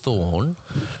 Hawthorn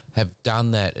have done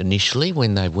that initially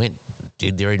when they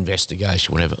did their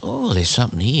investigation, whatever? Oh, there's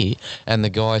something here, and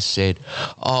the guy said,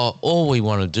 "Oh, all we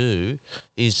want to do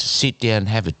is sit down and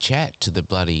have a chat to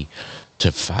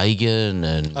Fagan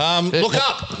and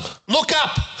Look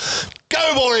up,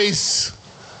 go boys!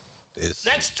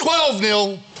 That's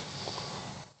 12-0.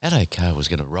 Addo was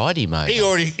going to ride him, mate.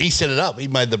 He set it up. He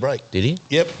made the break. Did he?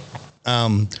 Yep.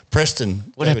 Preston.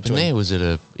 What happened there? Was it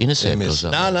a intercept or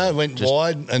something? No, went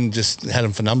wide and just had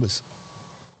him for numbers.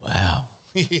 Wow.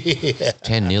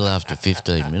 10-0 after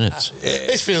 15 minutes.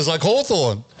 This feels like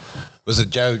Hawthorn. Was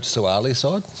it Joe Suwali's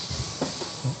side?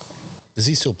 Does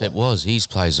he still play? That was. He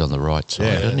plays on the right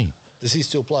side, doesn't he? Does he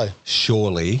still play?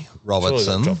 Surely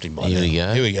Robertson. Dropped him by Here now. we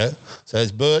go. Here we go. So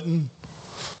it's Burton.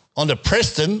 On to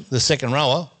Preston, the second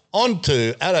rower. On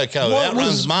to Addo.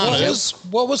 Outruns Manu.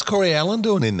 What was Corey Allen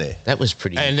doing in there? That was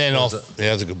pretty. And then off. Yeah,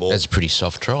 that was a good ball. That's a pretty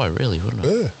soft try, really, wasn't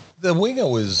it? Yeah. The winger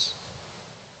was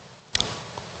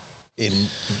in.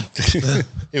 Here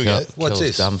we go. What's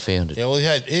this? Dumbfounded. Yeah, well,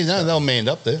 they were manned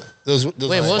up there.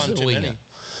 Where was the winger? Many.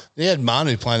 They had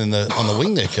Manu playing on the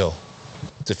wing there, Kel.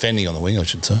 Defending on the wing, I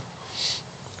should say.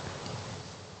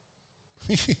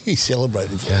 He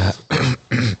celebrated.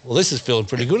 Well, this is feeling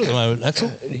pretty good at the moment, Axel.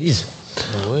 It is.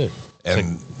 My word.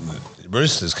 And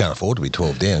Roosters can't afford to be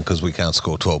 12 down because we can't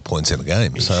score 12 points in a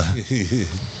game. So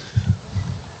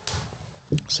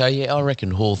So, yeah, I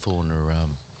reckon Hawthorn are...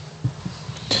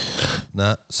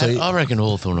 no. See, I reckon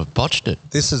Hawthorn have botched it.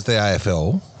 this is the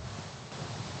AFL.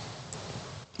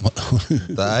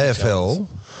 The AFL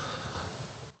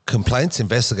complaints,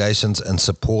 investigations, and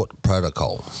support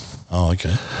protocol. Oh,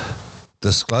 okay.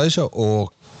 Disclosure or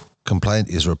complaint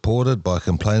is reported by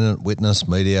complainant, witness,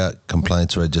 media,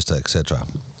 complaints register, etc.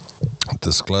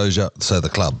 Disclosure, so the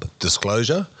club.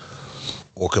 Disclosure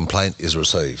or complaint is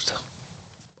received,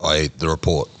 i.e. the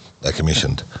report they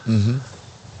commissioned. Mm-hmm.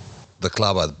 The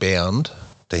club are bound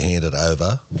to hand it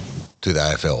over to the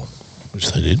AFL. Which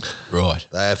they did. Right.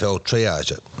 The AFL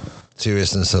triage it.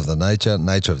 Seriousness of the nature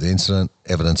of the incident,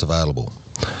 evidence available.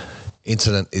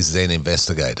 Incident is then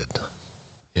investigated.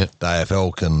 Yep. The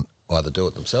AFL can either do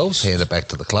it themselves, hand it back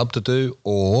to the club to do,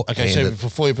 or Okay, hand so it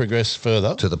before you progress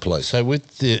further, to the police. So when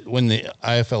the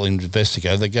AFL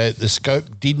investigated, the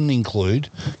scope didn't include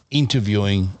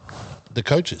interviewing the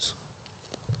coaches.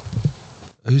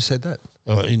 Who said that?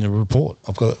 In the report,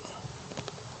 I've got it.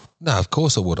 No, of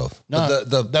course it would have. No,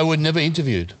 But they were never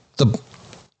interviewed.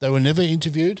 They were never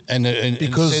interviewed, and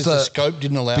because it says the scope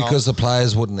didn't allow. Because the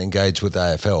players wouldn't engage with the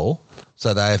AFL,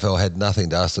 so the AFL had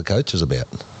nothing to ask the coaches about.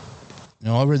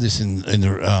 No, I read this in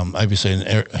the ABC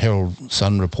and Herald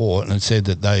Sun report, and it said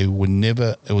that they were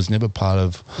never. It was never part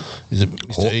of. Is it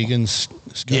Mr. Egan's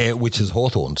scope? Yeah, which is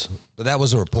Hawthorn's. But that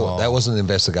was a report. That was an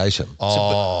investigation.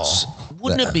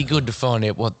 Wouldn't it be good to find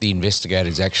out what the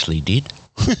investigators actually did?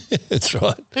 That's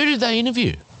right. Who did they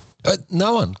interview?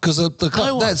 No one, because they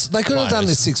could have done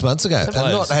this 6 months ago and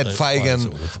not had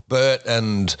Fagan, Burt,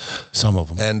 and some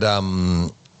of them,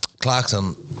 and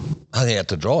Clarkson hung out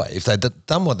to dry. If they'd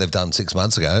done what they've done 6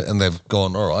 months ago and they've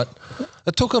gone, all right,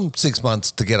 it took them 6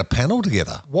 months to get a panel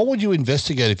together. What would you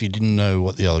investigate if you didn't know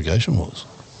what the allegation was?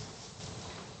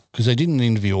 Because they didn't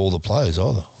interview all the players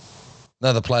either.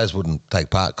 No, the players wouldn't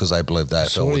take part because they believed the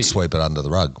AFL would sweep it under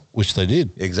the rug. Which they did.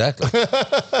 Exactly.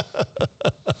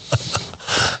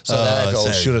 So the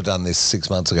AFL should have done this 6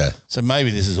 months ago. So maybe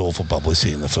this is all for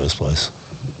publicity in the first place.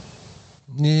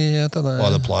 Yeah, I don't know. By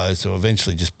the players to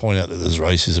eventually just point out that there's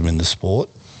racism in the sport,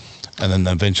 and then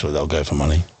eventually they'll go for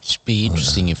money. It'd be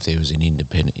interesting if there was an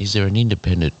independent. Is there an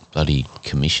independent bloody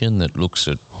commission that looks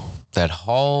at that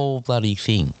whole bloody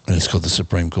thing? And it's called the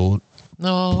Supreme Court.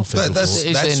 No, that's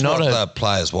what the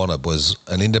players wanted, was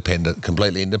an independent,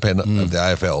 completely independent of the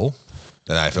AFL.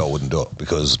 And AFL wouldn't do it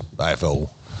because AFL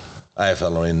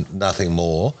are in nothing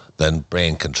more than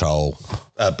brand control.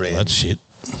 That's shit.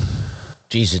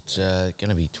 Geez, it's going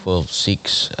to be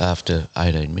 12-6 after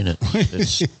 18 minutes.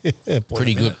 It's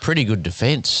pretty good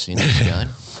defence in this game.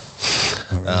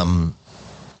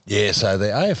 Yeah, so the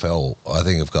AFL, I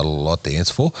think, have got a lot to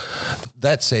answer for.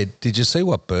 That said, did you see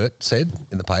what Burt said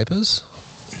in the papers?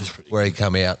 Where he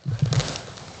come out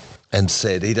and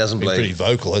said he doesn't believe... Pretty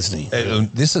vocal, isn't he?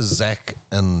 This is Zach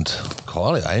and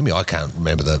Kylie, Amy. I can't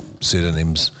remember the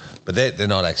pseudonyms, but they're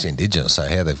not actually Indigenous, so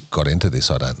how they've got into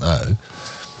this, I don't know.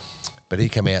 But he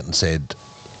came out and said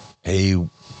the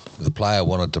player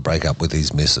wanted to break up with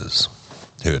his missus,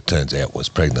 who it turns out was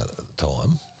pregnant at the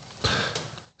time.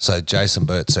 So Jason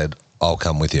Burt said, I'll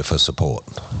come with you for support.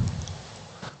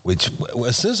 Which,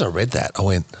 as soon as I read that, I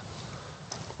went...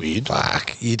 Weird.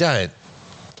 Fuck, you don't...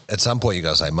 At some point you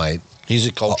got to say, mate... He's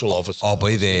a cultural officer. I'll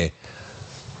be there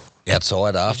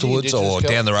outside afterwards or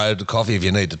down the road to coffee if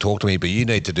you need to talk to me, but you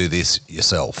need to do this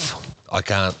yourself. I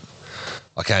can't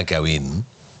go in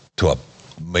to a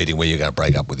meeting where you're going to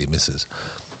break up with your missus.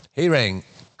 He rang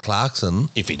Clarkson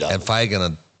and Fagan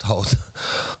and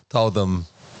told them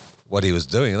what he was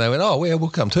doing, and they went, oh, yeah, we'll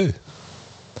come too.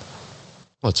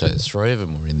 I'd say the three of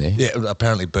them were in there. Yeah,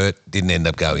 apparently Burt didn't end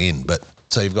up going in, but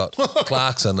so you've got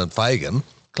Clarkson and Fagan.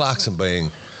 Clarkson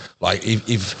being, like,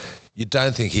 if you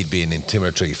don't think he'd be an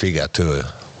intimidatory figure to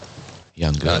a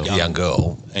young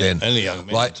girl, then and a young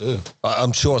man too.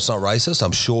 I'm sure it's not racist.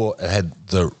 I'm sure it had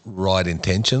the right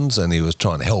intentions and he was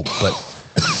trying to help. But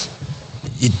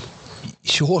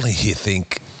surely you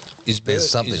think there's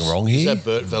something wrong here. Is that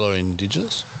Burt fellow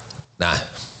Indigenous? No.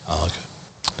 Oh, okay.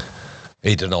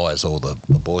 He denies all the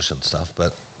abortion stuff,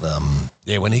 but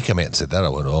yeah, when he came out and said that, I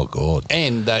went, "Oh God!"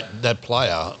 And that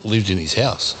player lived in his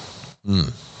house.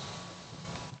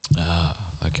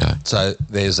 Okay. So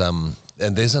there's and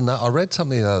there's another. I read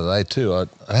something the other day too.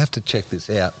 I have to check this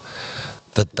out.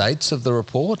 The dates of the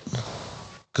report,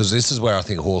 because this is where I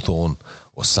think Hawthorn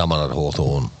or someone at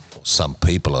Hawthorn or some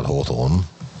people at Hawthorn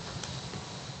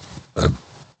have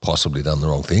possibly done the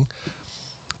wrong thing.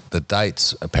 The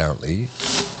dates apparently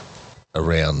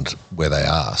around where they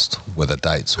asked were the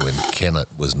dates when Kennett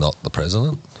was not the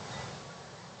president.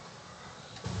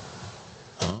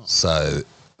 Oh. So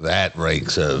that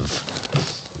reeks of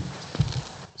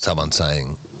someone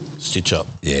saying... Stitch up.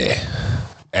 Yeah.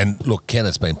 And look,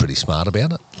 Kennett's been pretty smart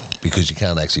about it because you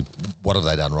can't actually... What have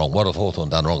they done wrong? What have Hawthorn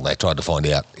done wrong? They tried to find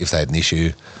out if they had an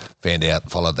issue, found out,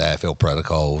 followed the AFL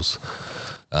protocols.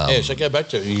 So go back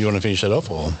to... You want to finish that off?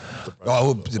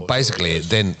 Or basically,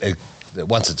 then...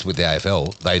 once it's with the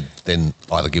AFL, they then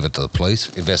either give it to the police,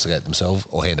 investigate themselves,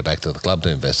 or hand it back to the club to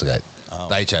investigate. Oh.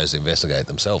 They chose to investigate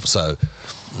themselves. So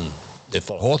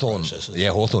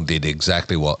Hawthorn did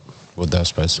exactly what they're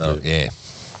supposed to do. Yeah.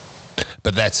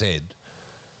 But that said,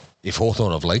 if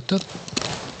Hawthorn have leaked it,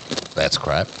 that's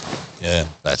crap. Yeah.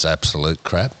 That's absolute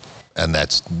crap. And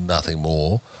that's nothing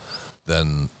more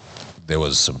than there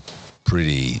was some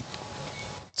pretty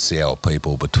sour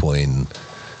people between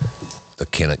the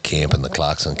Kennett camp and the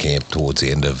Clarkson camp towards the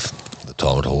end of the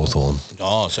time at Hawthorn.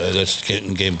 Oh, so that's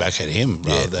getting back at him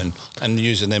rather than and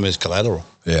using them as collateral.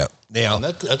 Yeah. Now and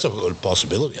that's a good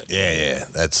possibility. Yeah.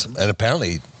 And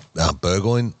apparently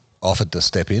Burgoyne offered to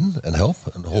step in and help,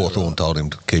 and Hawthorn told him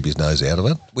to keep his nose out of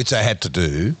it, which they had to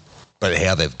do But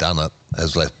how they've done it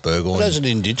has left Burgoyne. But as an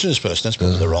Indigenous person, that's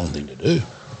probably the wrong thing to do.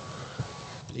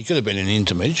 He could have been an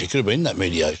intermediary. Could have been that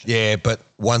mediation. Yeah, but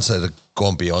once they'd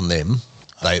gone beyond them,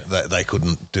 they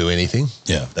couldn't do anything.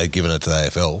 Yeah. They'd given it to the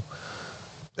AFL.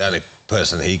 The only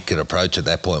person he could approach at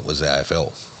that point was the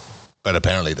AFL. But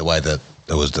apparently the way that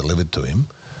it was delivered to him,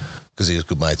 because he was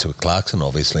good mates with Clarkson,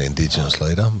 obviously Indigenous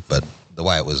leader, but the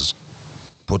way it was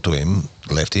put to him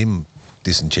left him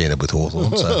disenchanted with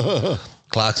Hawthorn. So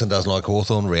Clarkson doesn't like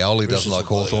Hawthorn, Rioli doesn't like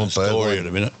Hawthorn,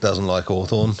 Burgoyne doesn't like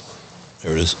Hawthorn.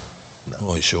 There it is. No.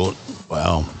 Oh, he's short.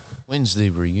 Wow. When's the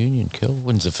reunion, Kel?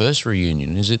 When's the first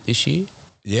reunion? Is it this year?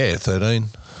 Yeah, 13.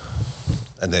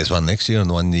 And there's one next year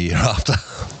and one the year after.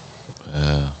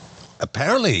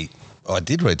 Apparently, I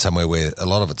did read somewhere where a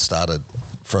lot of it started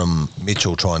from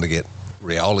Mitchell trying to get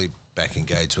Rioli back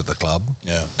engaged with the club.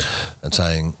 Yeah. And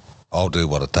saying, I'll do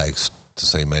what it takes to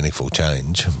see meaningful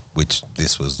change, which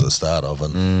this was the start of.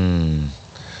 And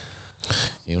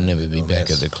He'll never be back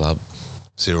at the club.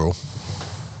 Cyril.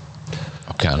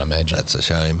 I can't imagine. That's a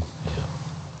shame.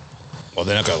 Well,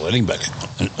 they're not going to let him back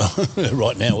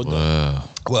right now, would they?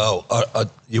 Well,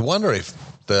 you wonder if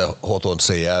the Hawthorn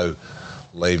CEO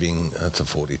leaving, that's a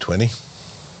 40-20,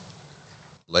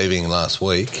 leaving last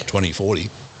week. 2040.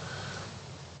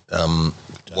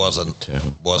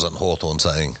 Wasn't Hawthorn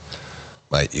saying,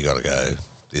 mate, you got to go.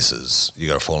 You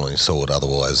got to fall on your sword,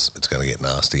 otherwise it's going to get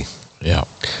nasty. Yeah.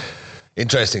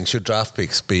 Interesting. Should draft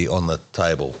picks be on the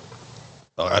table?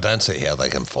 I don't see how they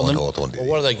can find Hawthorn. Well,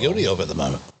 what are they guilty of at the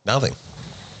moment? Nothing.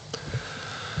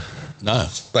 No.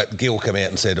 But Gill came out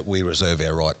and said that we reserve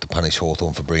our right to punish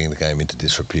Hawthorn for bringing the game into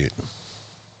disrepute.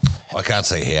 I can't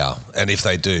see how. And if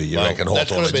they do, you reckon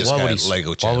Hawthorn would just go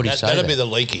legal channel? That'd be the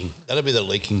leaking. That'd be the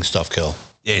leaking stuff, Kel.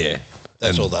 Yeah.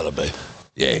 That's all that'll be.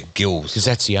 Yeah, Gills. Because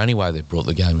that's the only way they brought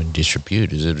the game in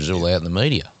disrepute, is it was all out in the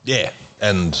media. Yeah,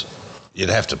 and you'd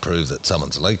have to prove that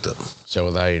someone's leaked it. So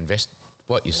are they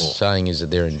what you're saying is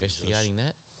that they're investigating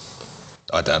that?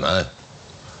 I don't know.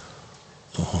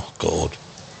 Oh, God.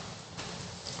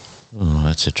 Oh,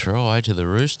 that's a try to the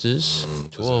Roosters.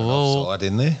 12 Was there an offside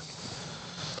in there?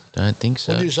 Don't think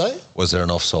so. What did you say? Was there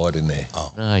an offside in there?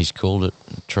 Oh. No, he's called it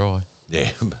a try.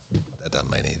 Yeah, that doesn't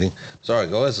mean anything. Sorry,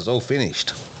 guys, it's all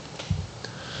finished.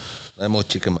 No more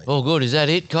chicken meat. All good. Is that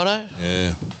it, Cotto?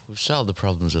 Yeah. We've solved the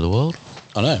problems of the world.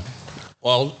 I know.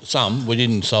 Well, we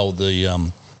didn't solve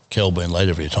the Kel being late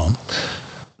every time.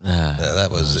 Nah. No,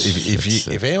 that was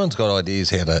if anyone's got ideas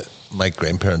how to make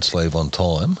grandparents leave on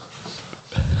time,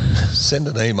 send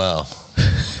an email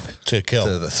to Kel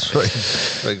to the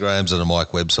three Grahams and a Mike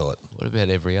website. What about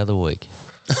every other week?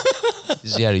 This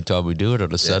is the only time we do it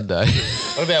on a Sunday.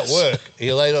 What about work? Are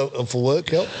you late for work,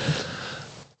 Kel?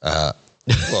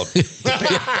 Well,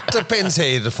 depends how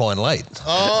you define late.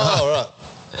 Oh, all right.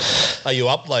 Are you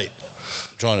up late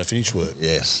trying to finish work?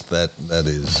 Yes, that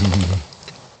is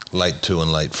late to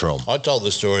and late from. I told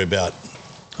the story about.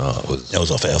 Oh, that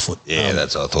was off our foot. Yeah, I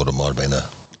thought it might have been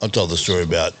I told the story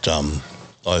about.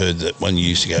 I heard that when you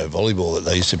used to go volleyball, that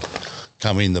they used to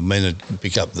come in, the men would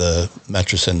pick up the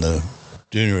mattress and the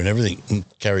doona and everything and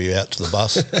carry you out to the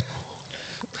bus.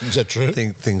 Is that true? I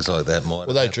think things like that might.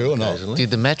 Were they true or not?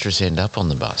 Did the mattress end up on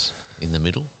the bus in the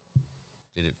middle?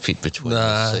 Did it fit between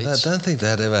the seats? I don't think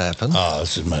that ever happened. Oh,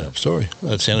 this is a made-up story.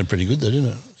 That sounded pretty good, though, didn't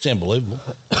it? It's unbelievable.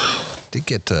 Did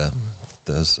get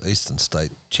those Eastern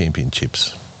State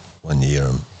Championships one year,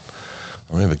 and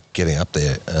I remember getting up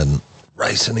there and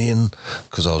racing in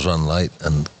because I was running late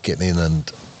and getting in,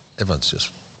 and everyone's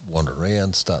just wandering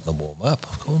around, starting to warm up.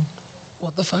 I'm going,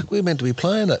 what the fuck? We're meant to be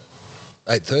playing at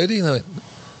 8:30. And they went,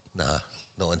 nah,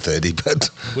 9:30. But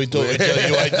we thought we'd tell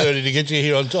you 8:30 to get you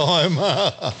here on time.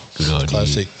 Good idea.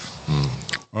 Classic.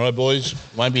 All right, boys.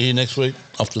 Won't be here next week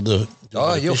after the.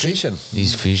 Oh, you're fishing.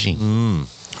 He's fishing.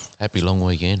 Happy long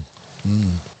weekend.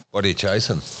 What are you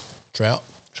chasing? Trout.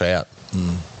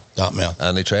 Dartmouth.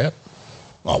 Only trout?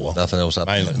 Oh, well. Nothing else up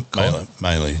there?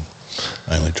 Mainly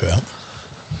trout.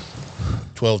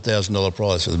 $12,000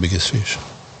 prize for the biggest fish.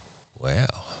 Wow.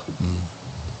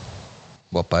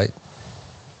 What bait?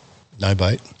 No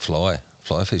bait. Fly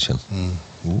fishing.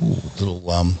 Ooh. Little,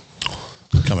 I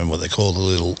can't remember what they call the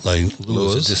little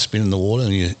lures that just spin in the water,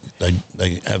 and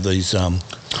they have these, you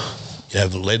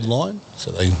have the lead line,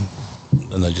 so they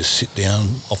just sit down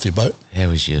off your boat. How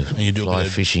is your you do fly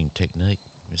fishing technique,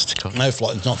 Mr. Cotton? No,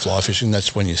 it's not fly fishing.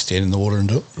 That's when you stand in the water and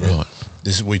do it.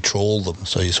 Right. We trawl them,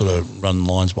 so you sort of run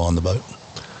lines behind the boat.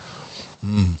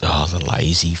 Oh, the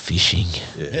lazy fishing.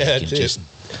 Yeah, You can just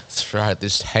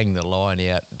just hang the line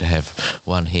out to have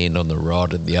one hand on the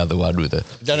rod and the other one with a.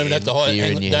 Don't even have to hold.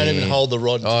 Don't even hold the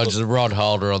rod. Oh, just a rod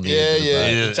holder on the end. Of the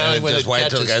boat. It's only when just wait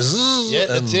till it goes. Yeah,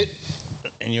 that's it.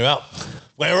 And you're up.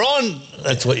 We're on.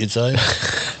 That's what you'd say.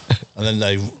 And then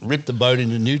they rip the boat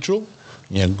into neutral.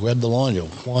 You grab the line. You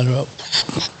wind her up.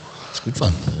 It's good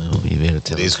fun. Oh, you better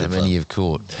tell us how many you've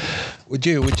caught. Would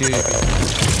you?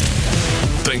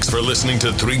 Thanks for listening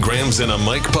to 3 Grams and a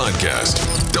Mic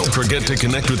podcast. Don't forget to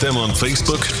connect with them on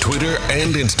Facebook, Twitter,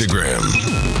 and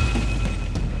Instagram.